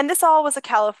 And this all was a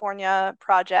California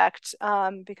project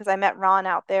because I met Ron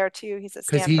out there too. He's at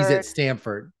Because he's at Stanford.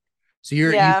 Stanford. So you're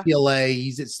at Yeah, UCLA.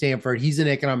 He's at Stanford. He's an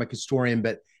economic historian,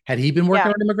 but had he been working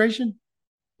yeah. on immigration?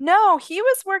 No,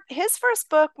 his first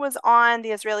book was on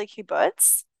the Israeli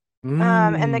kibbutz.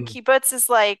 And the Mm. kibbutz is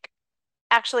like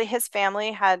actually his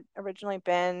family had originally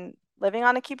been living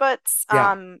on a kibbutz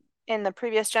Yeah. in the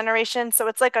previous generation. So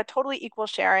it's like a totally equal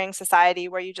sharing society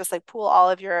where you just like pool all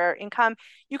of your income.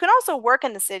 You can also work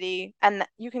in the city and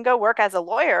you can go work as a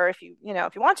lawyer if you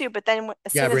want to, but then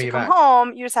as Yeah. soon as Bring you it come back.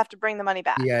 home, you just have to bring the money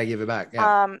back. Yeah. Give it back.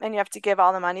 Yeah. And you have to give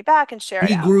all the money back and share it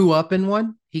He out. grew up in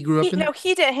one. He grew up He in no, that.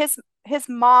 he did his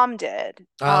mom did.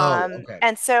 Oh, okay.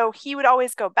 And so he would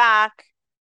always go back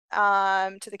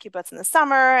to the kibbutz in the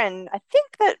summer. And I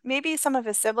think that maybe some of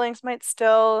his siblings might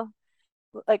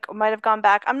have gone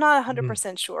back. I'm not Mm.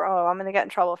 100% sure. Oh, I'm gonna get in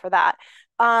trouble for that.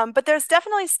 But there's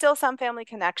definitely still some family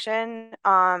connection.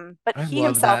 But I he love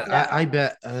himself, that. I no.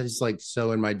 bet it's like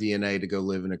so in my DNA to go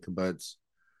live in a kibbutz.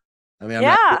 I mean,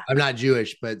 Yeah, I'm not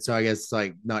Jewish, but so I guess it's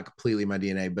like not completely my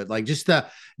DNA, but like just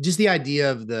the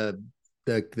idea of the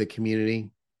community,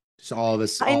 just I all of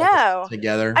us know.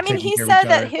 together, I mean, taking he care of each said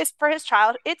that other. for his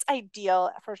child, it's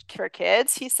ideal for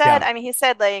kids. Yeah. He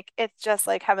said like it's just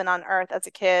like heaven on earth as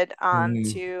a kid,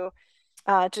 Mhm. to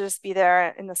just be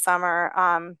there in the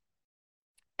summer.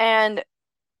 And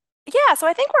yeah, so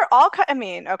I think we're all, I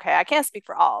mean, okay, I can't speak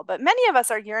for all, but many of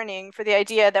us are yearning for the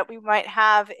idea that we might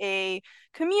have a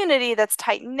community that's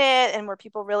tight knit and where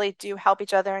people really do help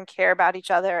each other and care about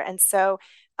each other. And so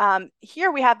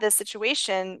here we have this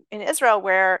situation in Israel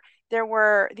where there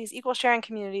were these equal sharing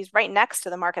communities right next to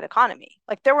the market economy.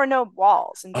 Like there were no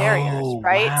walls and barriers, Oh,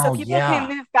 right? So wow. people can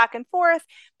Yeah. move back and forth,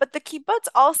 but the kibbutz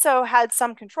also had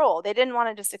some control. They didn't want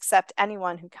to just accept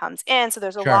anyone who comes in. So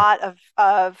there's a Sure. lot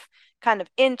of kind of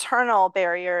internal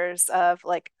barriers of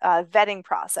like vetting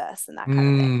process and that kind of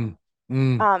thing.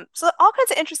 Mm, mm, So all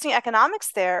kinds of interesting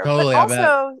economics there, but totally. I bet.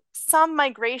 also some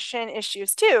migration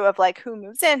issues too of like who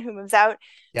moves in, who moves out.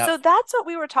 So Yep. that's what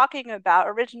we were talking about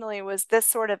originally was this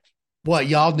sort of What,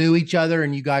 y'all knew each other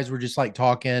and you guys were just like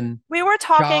talking we were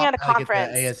talking shop at a like at the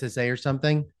conference. ASSA or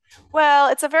something? Well,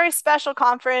 it's a very special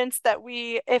conference that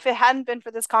if it hadn't been for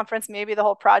this conference, maybe the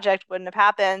whole project wouldn't have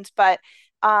happened. But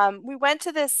we went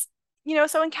to this,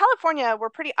 so in California, we're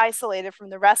pretty isolated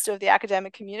from the rest of the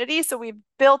academic community. So we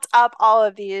built up all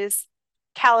of these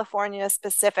California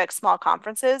specific small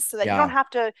conferences so that you don't Yeah. have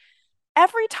to,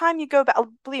 every time you go back,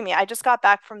 believe me, I just got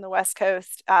back from the West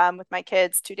Coast with my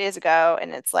kids 2 days ago,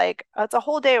 and it's a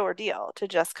whole day ordeal to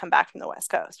just come back from the West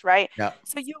Coast, right? Yeah.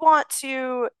 So you want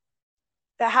to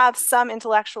have some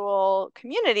intellectual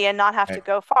community and not have to Right.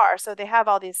 go far. So they have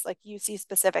all these like UC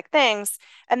specific things.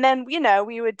 And then,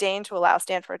 we would deign to allow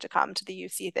Stanford to come to the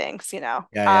UC things, Yeah.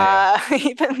 Yeah. Yeah.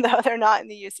 even though they're not in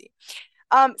the UC.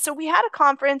 So we had a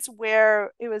conference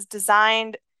where it was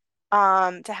designed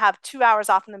to have 2 hours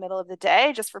off in the middle of the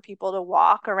day just for people to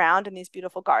walk around in these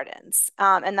beautiful gardens.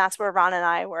 And that's where Ron and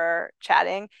I were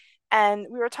chatting. And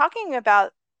we were talking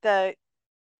about the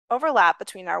overlap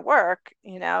between our work.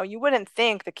 You wouldn't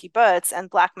think the kibbutz and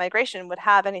Black migration would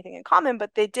have anything in common,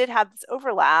 but they did have this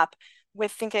overlap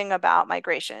with thinking about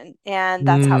migration. And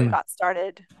that's how we Mm. got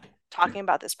started talking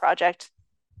about this project.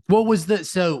 What was the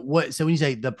so when you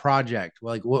say the project,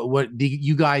 like what do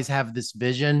you guys have this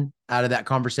vision out of that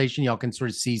conversation? Y'all can sort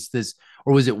of seize this,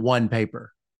 or was it one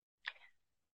paper?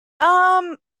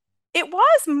 Um, it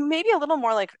was maybe a little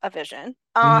more like a vision.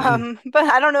 Mm, But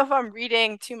I don't know if I'm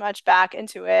reading too much back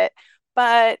into it.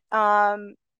 But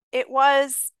it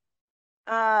was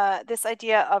this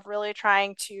idea of really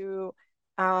trying to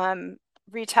um,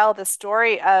 retell the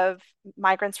story of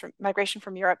migrants from migration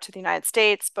from Europe to the United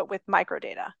States, but with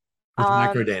microdata. with Um,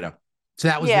 microdata. So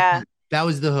that was the yeah, that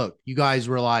was the hook. You guys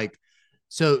were like,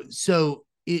 so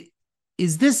it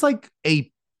is this like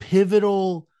a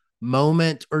pivotal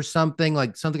moment or something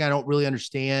like something I don't really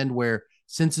understand where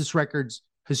census records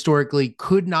historically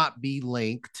could not be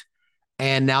linked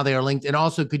and now they are linked. And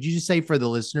also, could you just say for the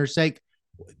listener's sake,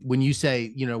 when you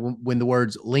say, when the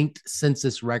words linked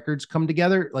census records come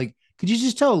together, like, could you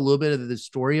just tell a little bit of the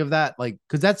story of that? Like,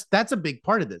 because that's a big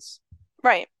part of this.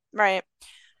 right, right.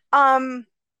 Um,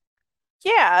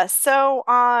 yeah, so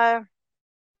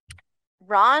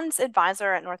Ron's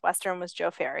advisor at Northwestern was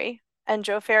Joe Ferry, and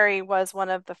Joe Ferry was one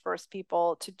of the first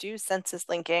people to do census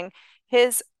linking.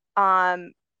 His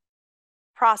um,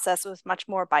 process was much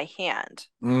more by hand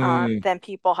Mm, than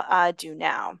people do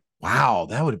now. wow,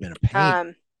 that would have been a pain.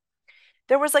 Um,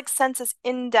 there was like census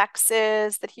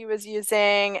indexes that he was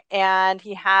using, and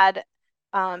he had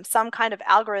some kind of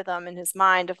algorithm in his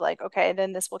mind of like, okay,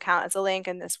 then this will count as a link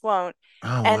and this won't.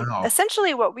 Oh, And wow.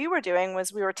 essentially, what we were doing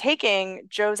was we were taking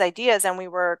Joe's ideas and we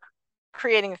were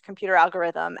creating a computer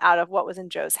algorithm out of what was in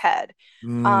Joe's head.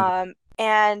 Mm,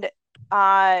 And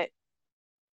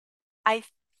I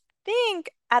think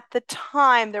at the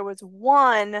time there was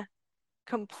one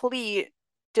complete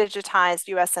digitized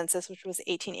US Census, which was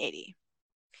 1880.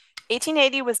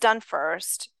 1880 was done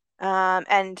first,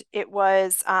 and it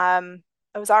was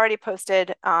already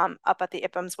posted up at the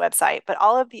IPM's website. But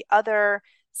all of the other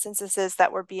censuses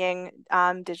that were being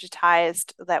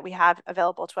digitized that we have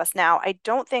available to us now, I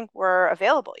don't think were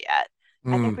available yet.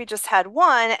 I think mm. we just had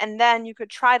one, and then you could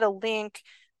try to link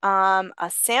a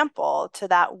sample to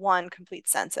that one complete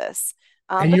census.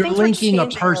 And But you're things were linking a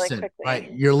changing really person, right?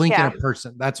 quickly. You're linking a Yeah,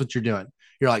 person. That's what you're doing.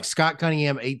 You're like Scott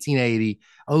Cunningham, 1880.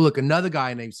 Oh, look, another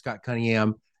guy named Scott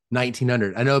Cunningham,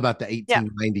 1900. I know about the yeah,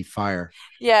 1890 fire.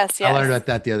 yes, I learned yes. about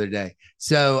that the other day.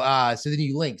 So then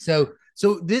you link.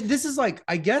 This is like,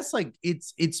 I guess, like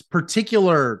it's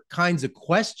particular kinds of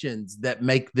questions that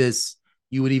make this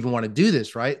you would even want to do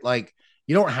this, right? Like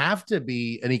you don't have to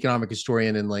be an economic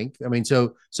historian in link. I mean,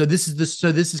 this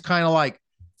is kind of like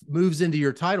moves into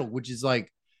your title, which is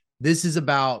like this is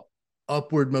about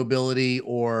upward mobility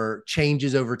or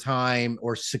changes over time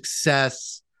or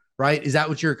success, right? Is that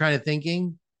what you're kind of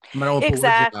thinking? I mean, I don't want to put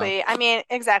words in your mouth, Exactly. I mean,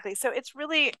 exactly. So it's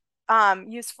really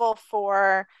useful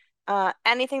for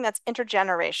anything that's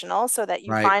intergenerational, so that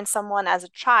you right? find someone as a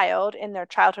child in their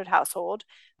childhood household.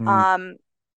 Mm, Um,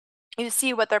 you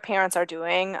see what their parents are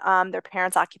doing, their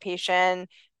parents' occupation,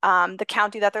 the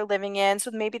county that they're living in.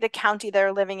 So maybe the county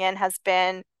they're living in has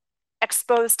been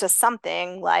exposed to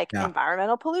something like yeah,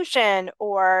 environmental pollution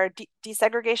or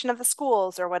desegregation of the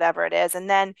schools or whatever it is. And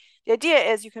then the idea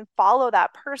is you can follow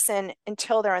that person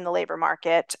until they're in the labor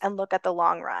market and look at the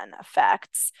long run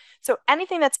effects. So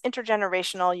anything that's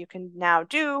intergenerational, you can now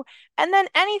do. And then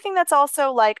anything that's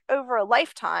also like over a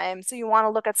lifetime. So you want to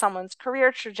look at someone's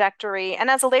career trajectory. And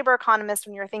as a labor economist,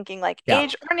 when you're thinking like yeah.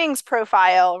 age earnings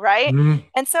profile, right? Mm-hmm.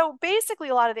 And so basically,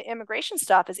 a lot of the immigration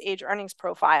stuff is age earnings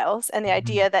profiles, and the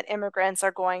idea that immigrants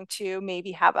are going to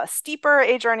maybe have a steeper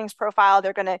age earnings profile.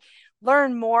 They're going to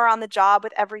learn more on the job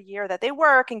with every year that they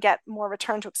work and get more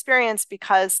return to experience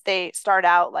because they start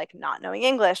out like not knowing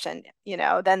English, and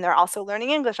then they're also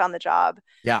learning English on the job.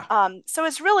 Yeah. So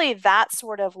it's really that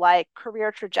sort of like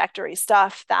career trajectory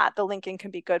stuff that the linking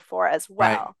can be good for as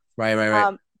Right. well. Right. Right.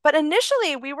 Right. But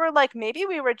initially, we were like, maybe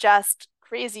we were just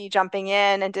crazy jumping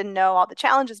in and didn't know all the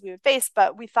challenges we would face.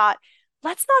 But we thought,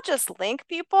 let's not just link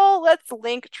people, let's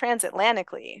link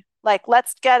transatlantically. Like,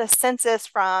 let's get a census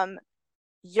from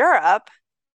Europe,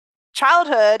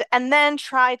 childhood, and then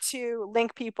try to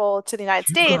link people to the United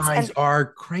You States. guys And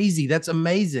are crazy. That's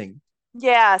amazing.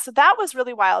 yeah, so that was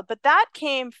really wild. But that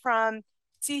came from,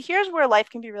 see, here's where life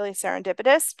can be really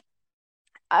serendipitous.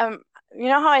 Um, you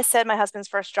know how I said my husband's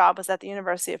first job was at the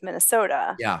University of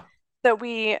Minnesota? Yeah. So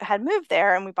we had moved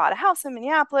there and we bought a house in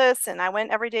Minneapolis, and I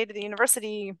went every day to the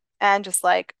university and just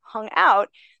like hung out.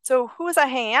 So who was I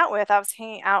hanging out with? I was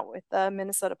hanging out with the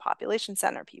Minnesota Population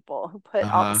Center people who put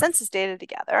all the Uh-huh. census data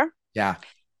together. Yeah.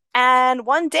 And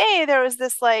one day there was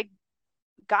this like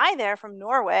guy there from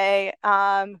Norway,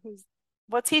 who's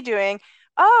what's he doing?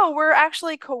 Oh, we're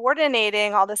actually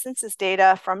coordinating all the census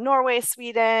data from Norway,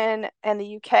 Sweden, and the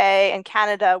UK and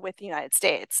Canada with the United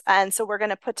States. And so we're going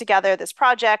to put together this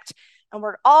project and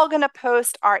we're all going to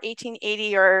post our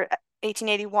 1880 or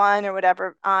 1881 or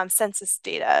whatever census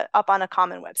data up on a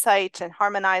common website and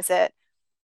harmonize it.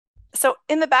 So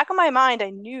in the back of my mind,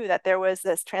 I knew that there was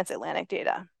this transatlantic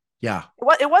data. Yeah.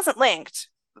 It wasn't linked,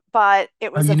 but it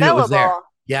Oh, was you knew it was there. available.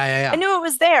 Yeah, yeah, I yeah. knew it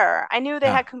was there. I knew they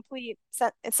Yeah. had complete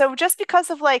sense. So just because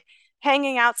of like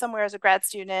hanging out somewhere as a grad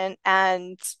student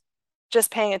and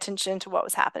just paying attention to what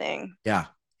was happening. Yeah.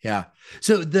 Yeah.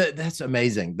 So that's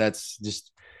amazing. That's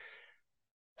just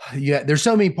yeah, there's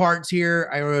so many parts here.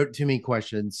 I wrote too many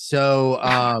questions. So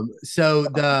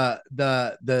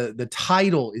the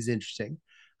title is interesting.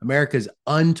 America's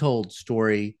Untold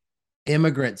Story,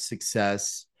 Immigrant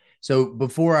Success. So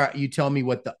you tell me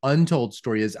what the untold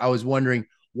story is, I was wondering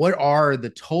what are the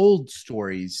told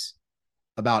stories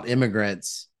about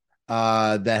immigrants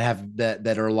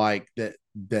that are like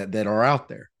that are out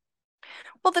there.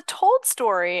 Well, the told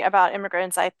story about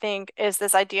immigrants, I think, is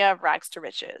this idea of rags to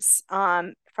riches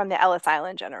from the Ellis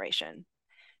Island generation.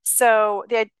 So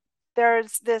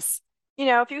there's this,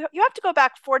 if you have to go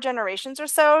back 4 generations or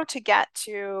so to get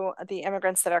to the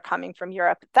immigrants that are coming from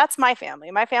Europe. That's my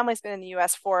family. My family's been in the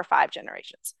US 4 or 5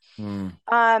 generations. Mm,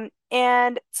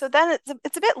 And so then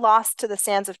it's a bit lost to the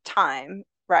sands of time,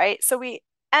 right? So we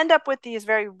end up with these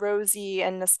very rosy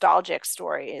and nostalgic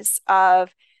stories of,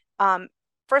 um,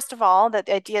 first of all, that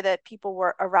the idea that people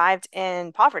were arrived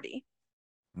in poverty,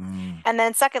 mm, and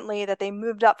then secondly, that they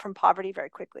moved up from poverty very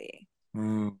quickly.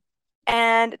 mm.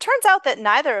 And it turns out that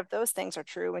neither of those things are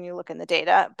true when you look in the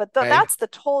data, but Okay. that's the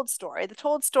told story. The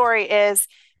told story is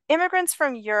immigrants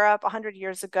from Europe 100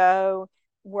 years ago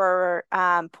were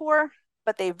poor,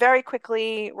 but they very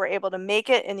quickly were able to make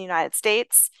it in the United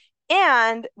States.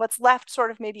 And what's left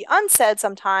sort of maybe unsaid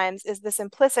sometimes is this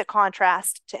implicit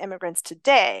contrast to immigrants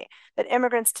today, that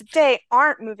immigrants today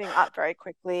aren't moving up very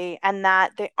quickly and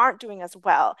that they aren't doing as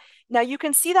well. Now you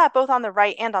can see that both on the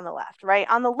right and on the left, right?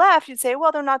 On the left, you'd say,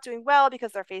 well, they're not doing well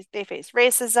because they face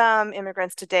racism.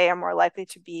 Immigrants today are more likely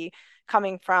to be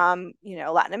coming from,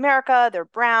 Latin America. They're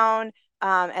brown,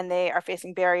 and they are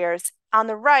facing barriers. On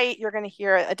the right, you're going to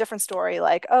hear a different story,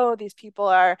 like, oh, these people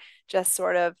are just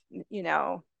sort of,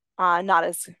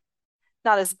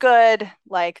 not as good,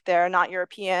 like they're not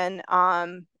European,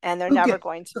 and they're Who never get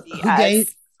going to be who as gain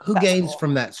who gains successful.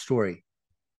 from that story?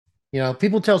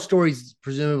 People tell stories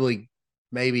presumably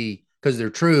maybe because they're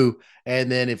true,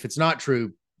 and then if it's not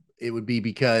true, it would be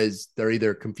because they're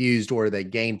either confused or they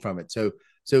gain from it. So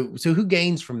who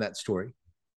gains from that story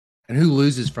and who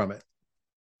loses from it?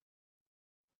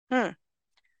 Hmm.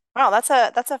 Wow, that's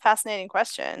a fascinating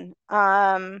question.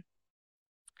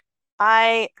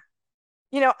 I,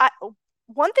 I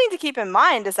one thing to keep in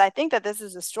mind is I think that this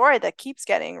is a story that keeps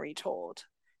getting retold.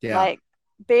 Yeah. Like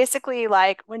basically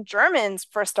like when Germans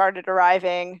first started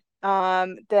arriving,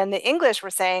 then the English were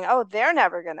saying, "Oh, they're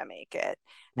never gonna make it."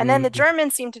 And then the Mm-hmm.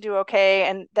 Germans seemed to do okay,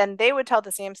 and then they would tell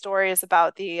the same stories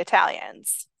about the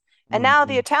Italians. And now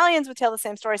the Mm-hmm. Italians would tell the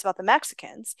same stories about the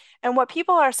Mexicans. And what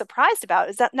people are surprised about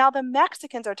is that now the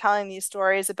Mexicans are telling these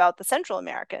stories about the Central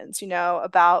Americans,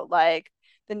 about like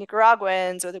the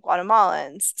Nicaraguans or the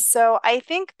Guatemalans. So I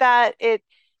think that it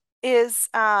is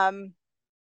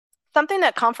something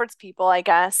that comforts people, I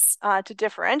guess, to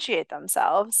differentiate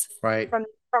themselves Right. from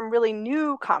really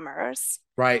newcomers.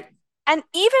 Right. And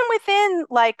even within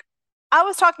like I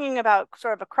was talking about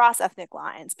sort of across ethnic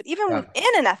lines, but even Yeah. within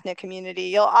an ethnic community,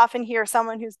 you'll often hear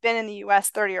someone who's been in the US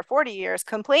 30 or 40 years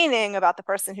complaining about the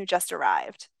person who just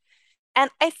arrived. And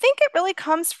I think it really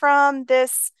comes from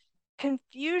this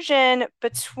confusion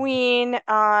between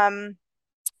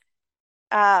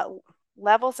uh,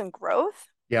 levels and growth.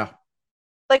 Yeah.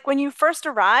 Like when you first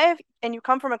arrive and you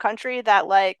come from a country that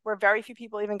like where very few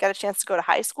people even get a chance to go to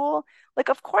high school, like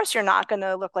of course you're not going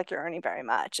to look like you're earning very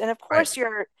much. And of Right. course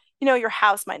your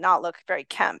house might not look very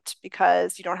kempt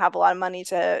because you don't have a lot of money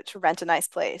to rent a nice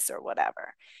place or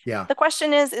whatever. Yeah. The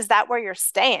question is that where you're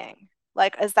staying?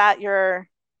 Like is that your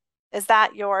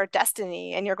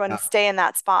destiny and you're going to Yeah. stay in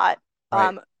that spot Right.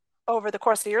 um over the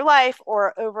course of your life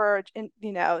or over then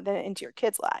into your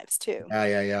kids' lives too? Yeah.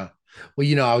 Yeah. Yeah.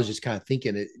 Well, I was just kind of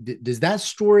thinking, does that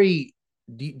story,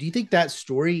 do you think that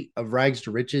story of rags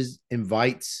to riches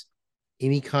invites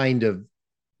any kind of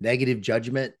negative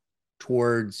judgment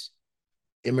towards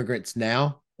immigrants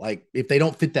now? Like, if they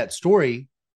don't fit that story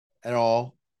at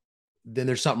all, then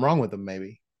there's something wrong with them,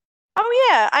 maybe. Oh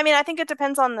yeah. I mean, I think it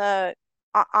depends on the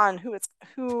on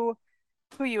who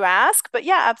you ask, but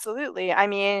yeah, absolutely. I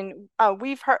mean,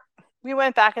 we've heard. we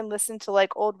went back and listened to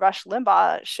like old Rush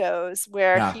Limbaugh shows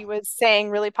where Yeah. he was saying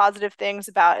really positive things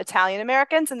about Italian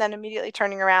Americans and then immediately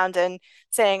turning around and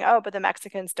saying, "Oh, but the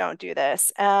Mexicans don't do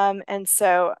this." And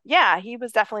so, yeah, he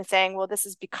was definitely saying, "Well, this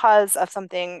is because of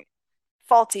something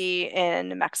faulty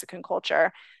in Mexican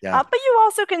culture." Yeah. But you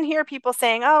also can hear people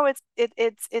saying, "Oh,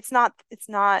 it's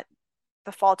not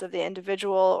the fault of the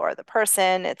individual or the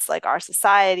person. It's like our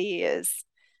society is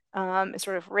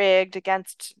sort of rigged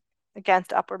against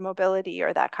upward mobility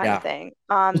or that kind of Yeah.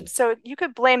 thing." So you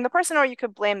could blame the person or you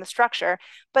could blame the structure.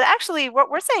 But actually,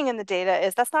 what we're saying in the data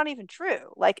is that's not even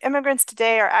true. Like immigrants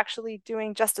today are actually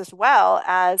doing just as well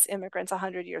as immigrants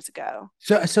 100 years ago.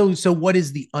 So what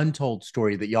is the untold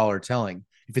story that y'all are telling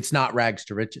if it's not rags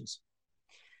to riches?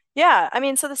 Yeah, I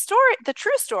mean, so the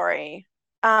true story,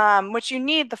 which you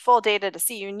need the full data to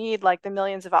see, you need like the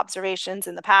millions of observations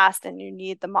in the past, and you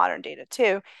need the modern data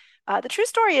too. The true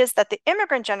story is that the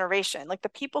immigrant generation, like the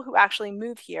people who actually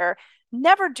move here,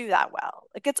 never do that well.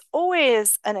 Like it's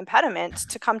always an impediment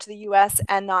to come to the US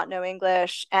and not know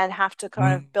English and have to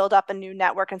kind of Mm. build up a new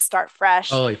network and start fresh.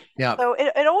 Totally. Yeah. So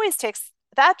it always takes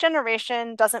that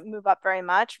generation doesn't move up very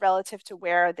much relative to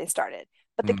where they started.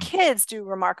 But the Mm. kids do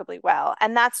remarkably well.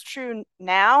 And that's true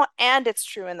now, and it's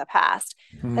true in the past.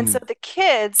 And so Mm. the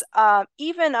kids,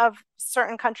 even of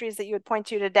certain countries that you would point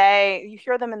to today, you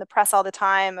hear them in the press all the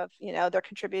time of, they're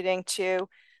contributing to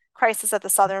crisis at the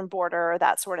southern border or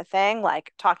that sort of thing,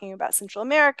 like talking about Central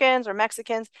Americans or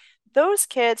Mexicans. Those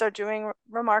kids are doing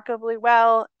remarkably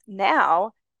well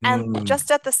now and Mm.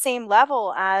 just at the same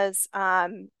level as,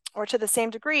 or to the same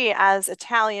degree as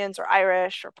Italians or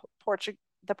Irish or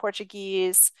the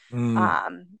Portuguese, Mm.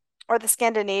 um, or the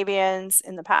Scandinavians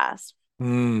in the past.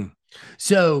 Mm.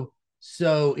 So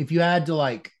if you had to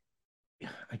like,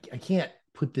 I can't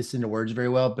put this into words very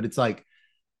well, but it's like,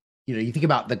 you think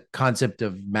about the concept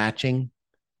of matching,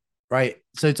 right?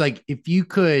 So it's like if you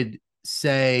could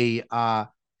say,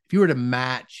 if you were to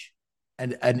match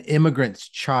an immigrant's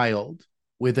child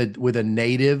with a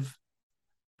native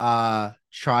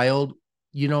child,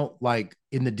 like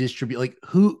in the distribute, like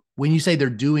who, when you say they're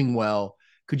doing well,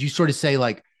 could you sort of say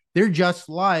like they're just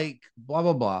like blah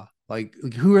blah blah, like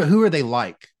who are they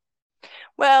like?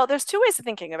 Well, there's two ways of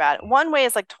thinking about it. One way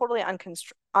is like totally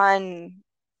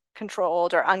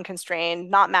uncontrolled or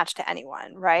unconstrained, not matched to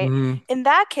anyone, right? Mm, In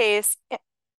that case,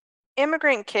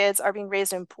 immigrant kids are being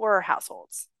raised in poorer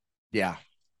households. yeah.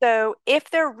 So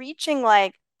if they're reaching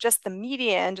like just the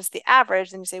median, just the average,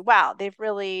 then you say, wow, they've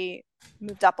really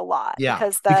moved up a lot Yeah,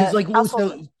 because because the like, well,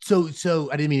 household,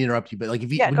 so I didn't mean to interrupt you, but like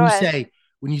if you yeah, when go you ahead. say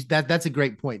when you that's a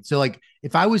great point. So like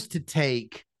if I was to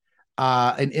take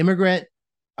an immigrant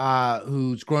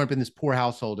who's growing up in this poor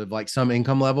household of like some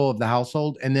income level of the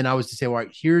household, and then I was to say, all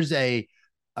right, here's a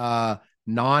uh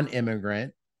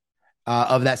non-immigrant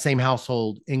of that same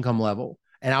household income level,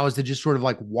 and I was to just sort of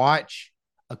like watch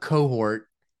a cohort,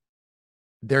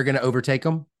 they're going to overtake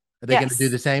them. Are they going to do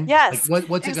Yes. the same? Like Yes. what's it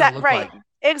going to Exact look right. like?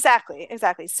 Exactly.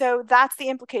 Exactly. So that's the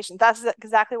implication. That's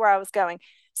exactly where I was going.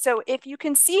 So if you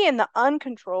can see in the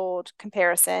uncontrolled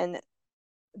comparison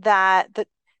that the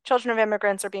children of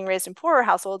immigrants are being raised in poorer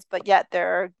households, but yet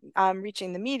they're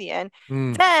reaching the median,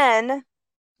 Mm, then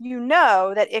you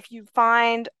know that if you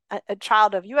find a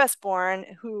child of US born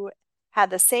who had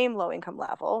the same low income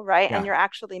level, right, and yeah. you're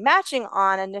actually matching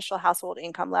on initial household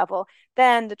income level,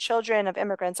 then the children of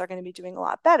immigrants are going to be doing a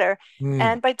lot better. Mm,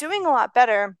 And by doing a lot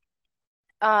better,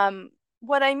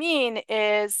 what I mean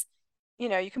is,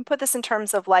 you can put this in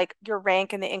terms of like your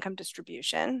rank in the income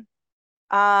distribution.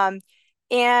 Um,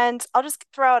 and I'll just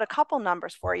throw out a couple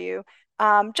numbers for you,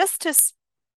 just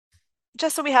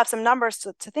so we have some numbers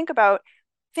to think about.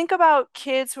 Think about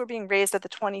kids who are being raised at the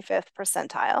 25th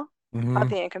percentile of mm-hmm.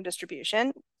 the income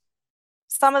distribution.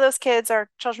 Some of those kids are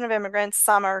children of immigrants,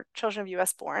 some are children of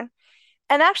US born.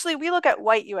 And actually, we look at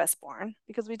white US born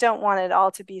because we don't want it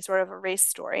all to be sort of a race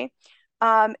story.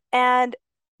 And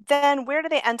then where do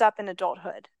they end up in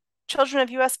adulthood? Children of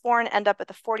US born end up at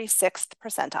the 46th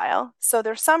percentile. So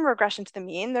there's some regression to the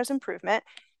mean, there's improvement.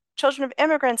 Children of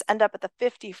immigrants end up at the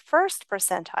 51st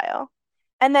percentile.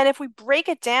 And then if we break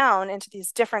it down into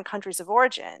these different countries of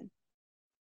origin,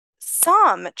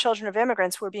 some children of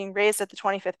immigrants who are being raised at the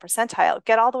 25th percentile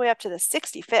get all the way up to the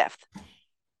 65th.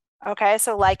 Okay,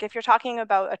 so like if you're talking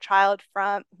about a child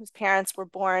from whose parents were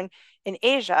born in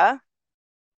Asia,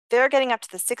 they're getting up to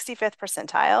the 65th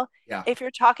percentile. Yeah. If you're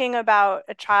talking about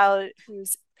a child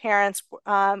whose parents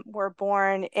were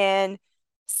born in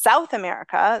South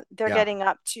America, they're Yeah. getting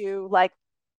up to like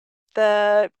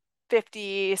the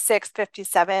 56th,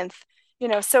 57th,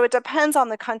 so it depends on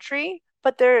the country,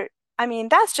 but I mean,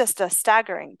 that's just a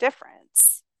staggering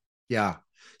difference. Yeah.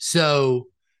 So,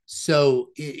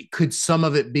 could some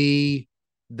of it be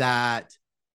that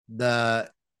the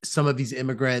some of these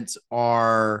immigrants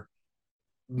are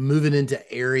moving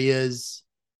into areas,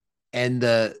 and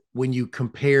the when you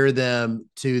compare them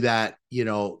to that,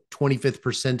 25th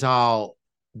percentile,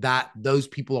 that those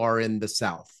people are in the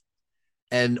South,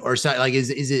 and or so, like,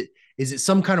 is it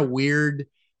some kind of weird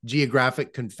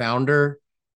geographic confounder,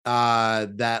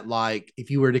 that, like,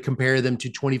 if you were to compare them to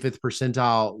 25th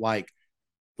percentile,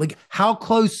 like how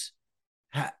close,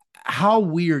 how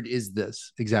weird is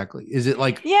this exactly? Is it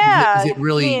like, is Yeah, it I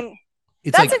really, mean,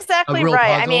 it's that's like a exactly real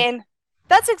right. puzzle?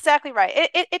 That's exactly right.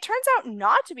 It turns out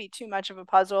not to be too much of a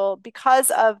puzzle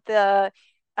because of the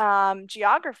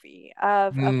geography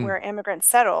of where Mm, immigrants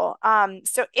settle.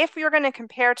 So if you're going to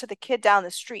compare to the kid down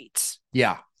the street,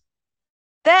 yeah.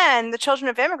 then the children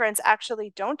of immigrants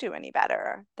actually don't do any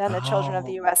better than the children of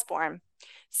the Oh, US born.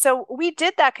 So we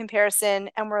did that comparison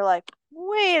and we're like,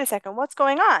 wait a second, what's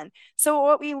going on? So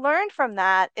what we learned from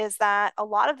that is that a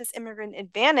lot of this immigrant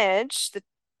advantage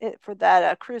for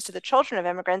that accrues to the children of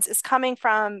immigrants is coming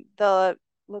from the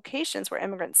locations where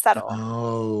immigrants settle.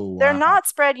 oh, They're wow. not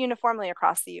spread uniformly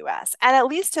across the US. And at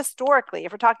least historically,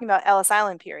 if we're talking about Ellis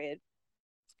Island period,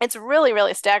 it's really,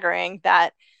 really staggering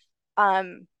that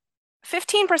um,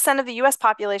 15% of the US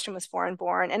population was foreign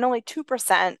born, and only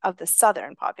 2% of the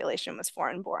Southern population was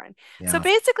foreign born. So Yeah.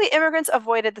 basically, immigrants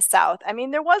avoided the South. I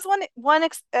mean, there was one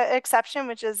exception,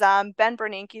 which is Ben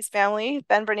Bernanke's family.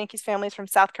 Ben Bernanke's family is from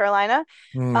South Carolina.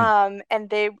 Mm, And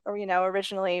they,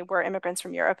 originally were immigrants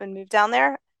from Europe and moved down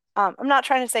there. I'm not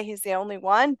trying to say he's the only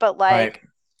one, but right. like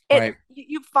Right.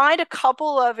 you find a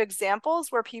couple of examples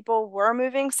where people were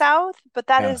moving south, but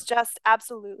that Yeah. is just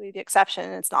absolutely the exception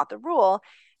and it's not the rule.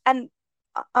 And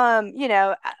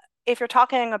if you're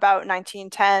talking about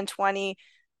 1910, 20,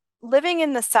 living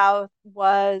in the South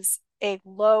was a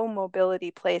low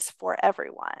mobility place for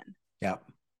everyone, Yeah.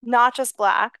 not just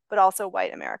Black, but also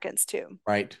white Americans too.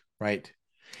 Right. Right.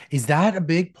 Is that a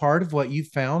big part of what you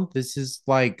found? This is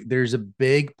like, there's a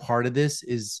big part of this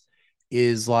is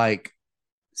like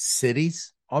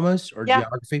cities almost, or Yeah.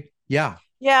 geography. Yeah.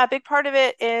 Yeah, a big part of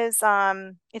it is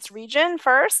it's region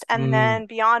first, and Mm, then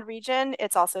beyond region,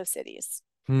 it's also cities.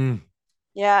 mm,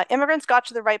 Yeah, immigrants got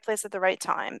to the right place at the right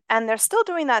time, and they're still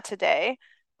doing that today.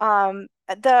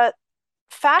 The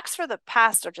facts for the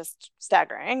past are just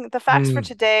staggering. The facts for mm.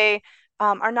 today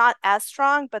are not as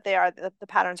strong, but the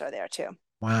patterns are there too.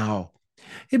 Wow.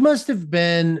 It must have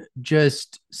been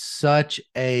just such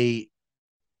a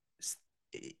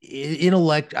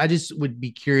intellect. I just would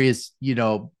be curious,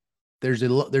 there's a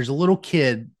little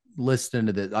kid listening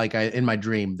to this. Like, I in my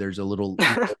dream, there's a little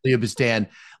Leah Boustan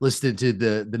listening to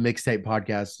the mixtape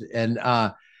podcast, and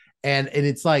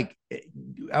it's like,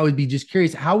 I would be just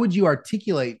curious, how would you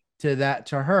articulate to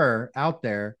her out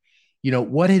there,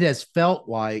 what it has felt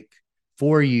like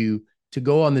for you to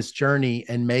go on this journey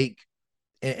and make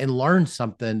and learn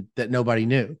something that nobody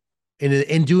knew,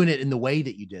 and doing it in the way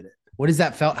that you did it. What does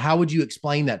that felt? How would you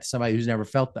explain that to somebody who's never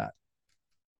felt that?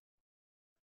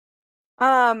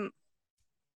 Um,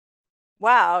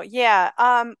 wow, yeah.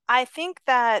 I think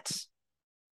that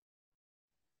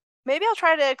maybe I'll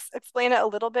try to explain it a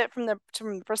little bit from the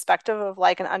perspective of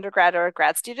like an undergrad or a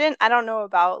grad student. I don't know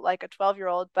about like a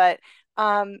 12-year-old, but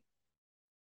um,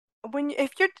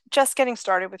 if you're just getting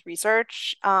started with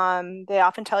research, they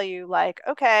often tell you like,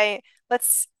 okay,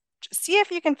 let's see if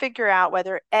you can figure out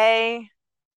whether A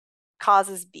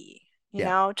causes B.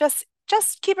 Yeah. Just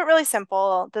keep it really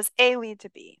simple. Does A lead to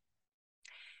B?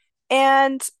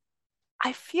 And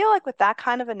I feel like with that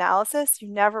kind of analysis, you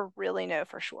never really know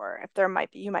for sure if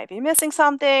you might be missing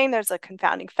something. There's a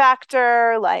confounding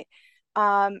factor,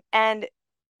 and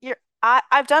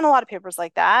I've done a lot of papers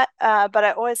like that, but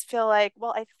I always feel like,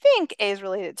 well, I think A is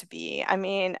related to B. I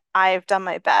mean, I've done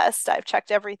my best, I've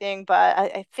checked everything, but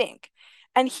I think.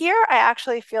 And here I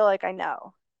actually feel like I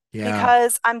know Yeah.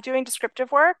 because I'm doing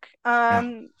descriptive work,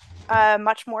 Yeah.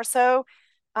 much more so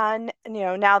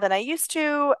now than I used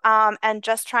to, and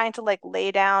just trying to like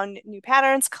lay down new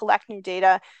patterns, collect new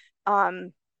data.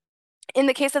 Um, in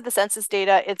the case of the census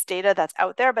data, it's data that's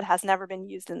out there but has never been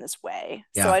used in this way.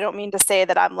 So Yeah. I don't mean to say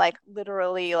that I'm like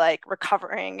literally like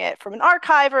recovering it from an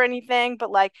archive or anything,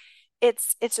 but like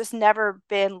it's just never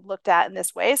been looked at in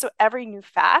this way. So every new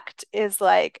fact is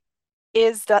like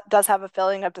does have a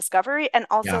feeling of discovery and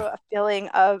also Yeah.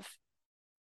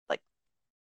 like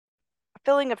a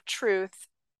feeling of truth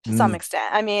to some Mm,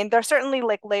 extent. I mean, there's certainly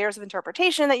like layers of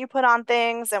interpretation that you put on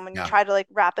things, and when you yeah. try to like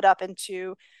wrap it up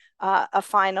into a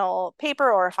final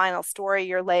paper or a final story.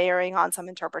 You're layering on some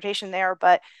interpretation there,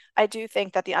 but I do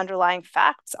think that the underlying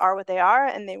facts are what they are,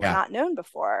 and they were Yeah. not known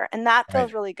before, and that Right.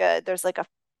 feels really good. There's like a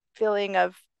feeling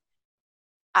of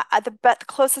the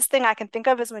closest thing I can think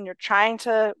of is when you're trying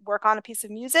to work on a piece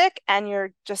of music and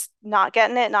you're just not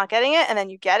getting it, not getting it, and then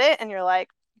you get it, and you're like,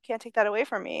 you can't take that away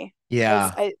from me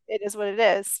because Yeah. it is what it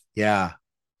is. Yeah.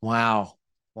 Wow.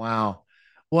 Wow.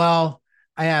 Well,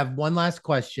 I have one last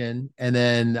question and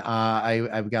then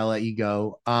I've got to let you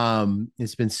go.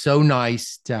 It's been so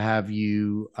nice to have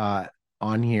you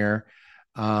on here.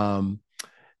 Um,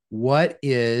 what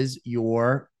is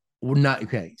your well, not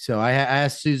okay? So I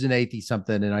asked Susan Athey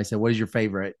something and I said, "What is your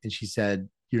favorite?" And she said,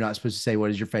 "You're not supposed to say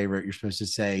what is your favorite. You're supposed to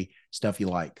say stuff you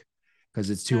like because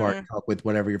it's too hard to Hmm. come up with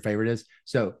whatever your favorite is."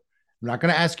 So I'm not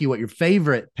going to ask you what your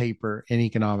favorite paper in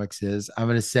economics is. I'm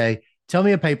going to say, tell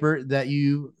me a paper that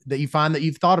you find that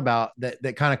you've thought about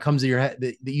that kind of comes to your head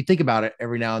that you think about it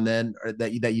every now and then, or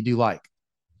that you do like.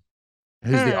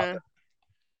 Who's the Hmm.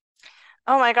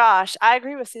 Oh my gosh, I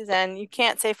agree with Susan. You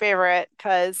can't say favorite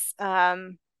because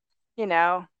you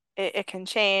know, it can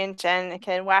change and it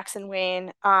can wax and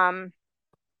wane. Um,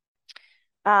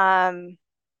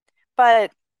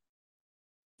 but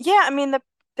yeah, I mean the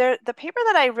paper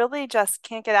that I really just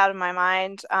can't get out of my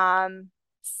mind,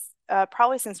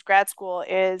 probably since grad school,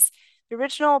 is the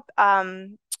original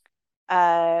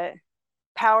uh,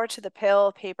 Power to the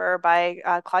Pill paper by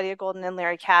Claudia Golden and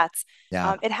Larry Katz.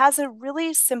 Yeah. It has a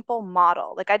really simple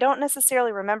model. Like I don't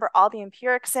necessarily remember all the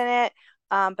empirics in it,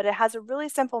 but it has a really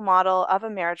simple model of a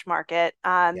marriage market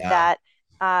Yeah. that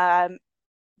um,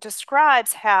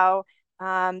 describes how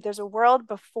there's a world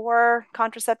before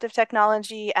contraceptive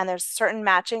technology, and there's certain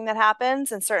matching that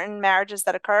happens and certain marriages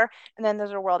that occur, and then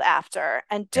there's a world after,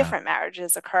 and Yeah. different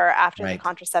marriages occur after the Right.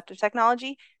 contraceptive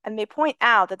technology. And they point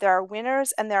out that there are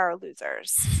winners and there are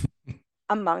losers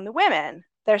among the women.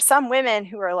 There's some women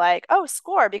who are like, oh,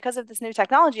 score, because of this new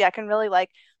technology, I can really like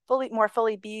more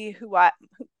fully be who I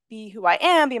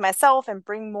am, be myself, and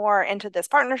bring more into this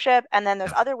partnership. And then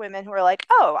there's Yeah. other women who are like,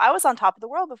 oh, I was on top of the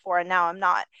world before and now I'm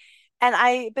not. And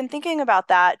I've been thinking about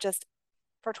that just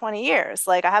for 20 years.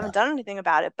 Like I Yeah. haven't done anything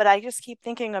about it, but I just keep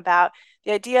thinking about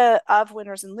the idea of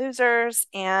winners and losers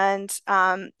and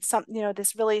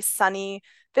this really sunny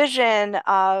vision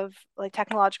of like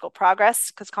technological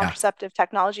progress, because Yeah. contraceptive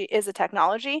technology is a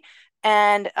technology,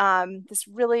 and this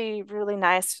really, really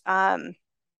nice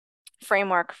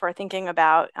framework for thinking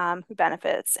about who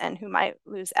benefits and who might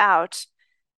lose out.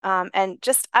 And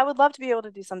just, I would love to be able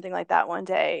to do something like that one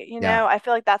day. Yeah. I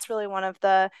feel like that's really one of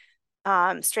the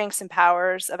strengths and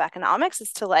powers of economics,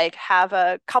 is to like have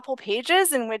a couple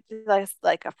pages in which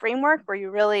like a framework where you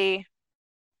really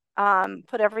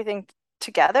put everything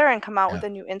together and come out Yeah. with a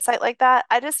new insight like that.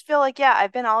 I just feel like, yeah,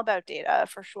 I've been all about data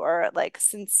for sure, like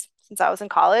since I was in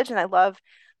college, and I love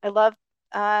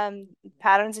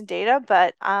patterns and data,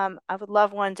 but I would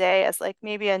love one day as like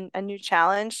maybe a new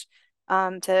challenge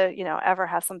to, ever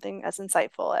have something as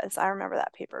insightful as I remember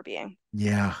that paper being.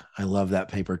 Yeah. I love that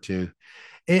paper too.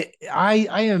 I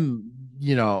am,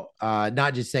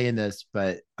 not just saying this,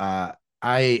 but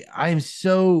I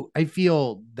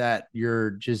feel that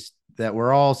that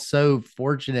we're all so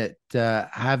fortunate to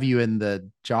have you in the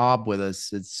job with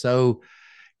us. It's so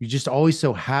you're just always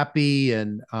so happy.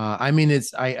 And I mean,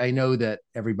 I know that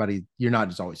everybody, you're not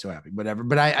just always so happy, whatever,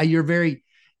 but you're a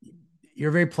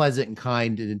very pleasant and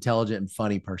kind and intelligent and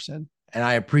funny person. And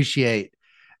I appreciate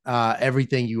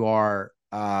everything you are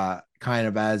kind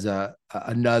of as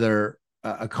another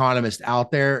economist out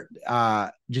there,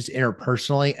 just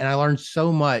interpersonally. And I learned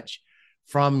so much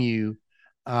from you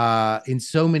in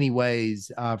so many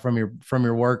ways from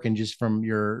your work and just from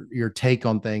your take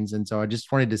on things. And so I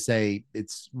just wanted to say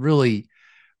it's really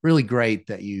really great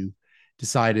that you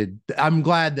decided. I'm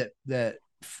glad that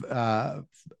uh,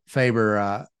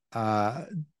 Faber uh,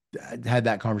 had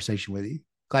that conversation with you.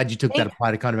 Glad you took that Thank,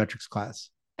 applied econometrics class.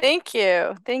 thank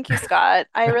you, Scott.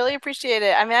 I really appreciate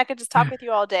it. I mean, I could just talk with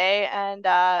you all day, and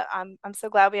I'm so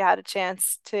glad we had a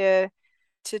chance to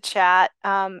chat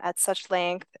at such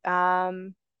length.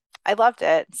 I loved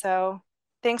it. So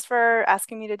thanks for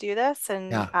asking me to do this.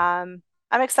 And Yeah,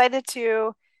 I'm excited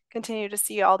to continue to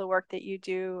see all the work that you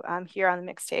do here on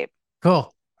the mixtape.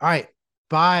 cool. All right,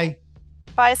 bye.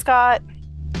 Bye, Scott.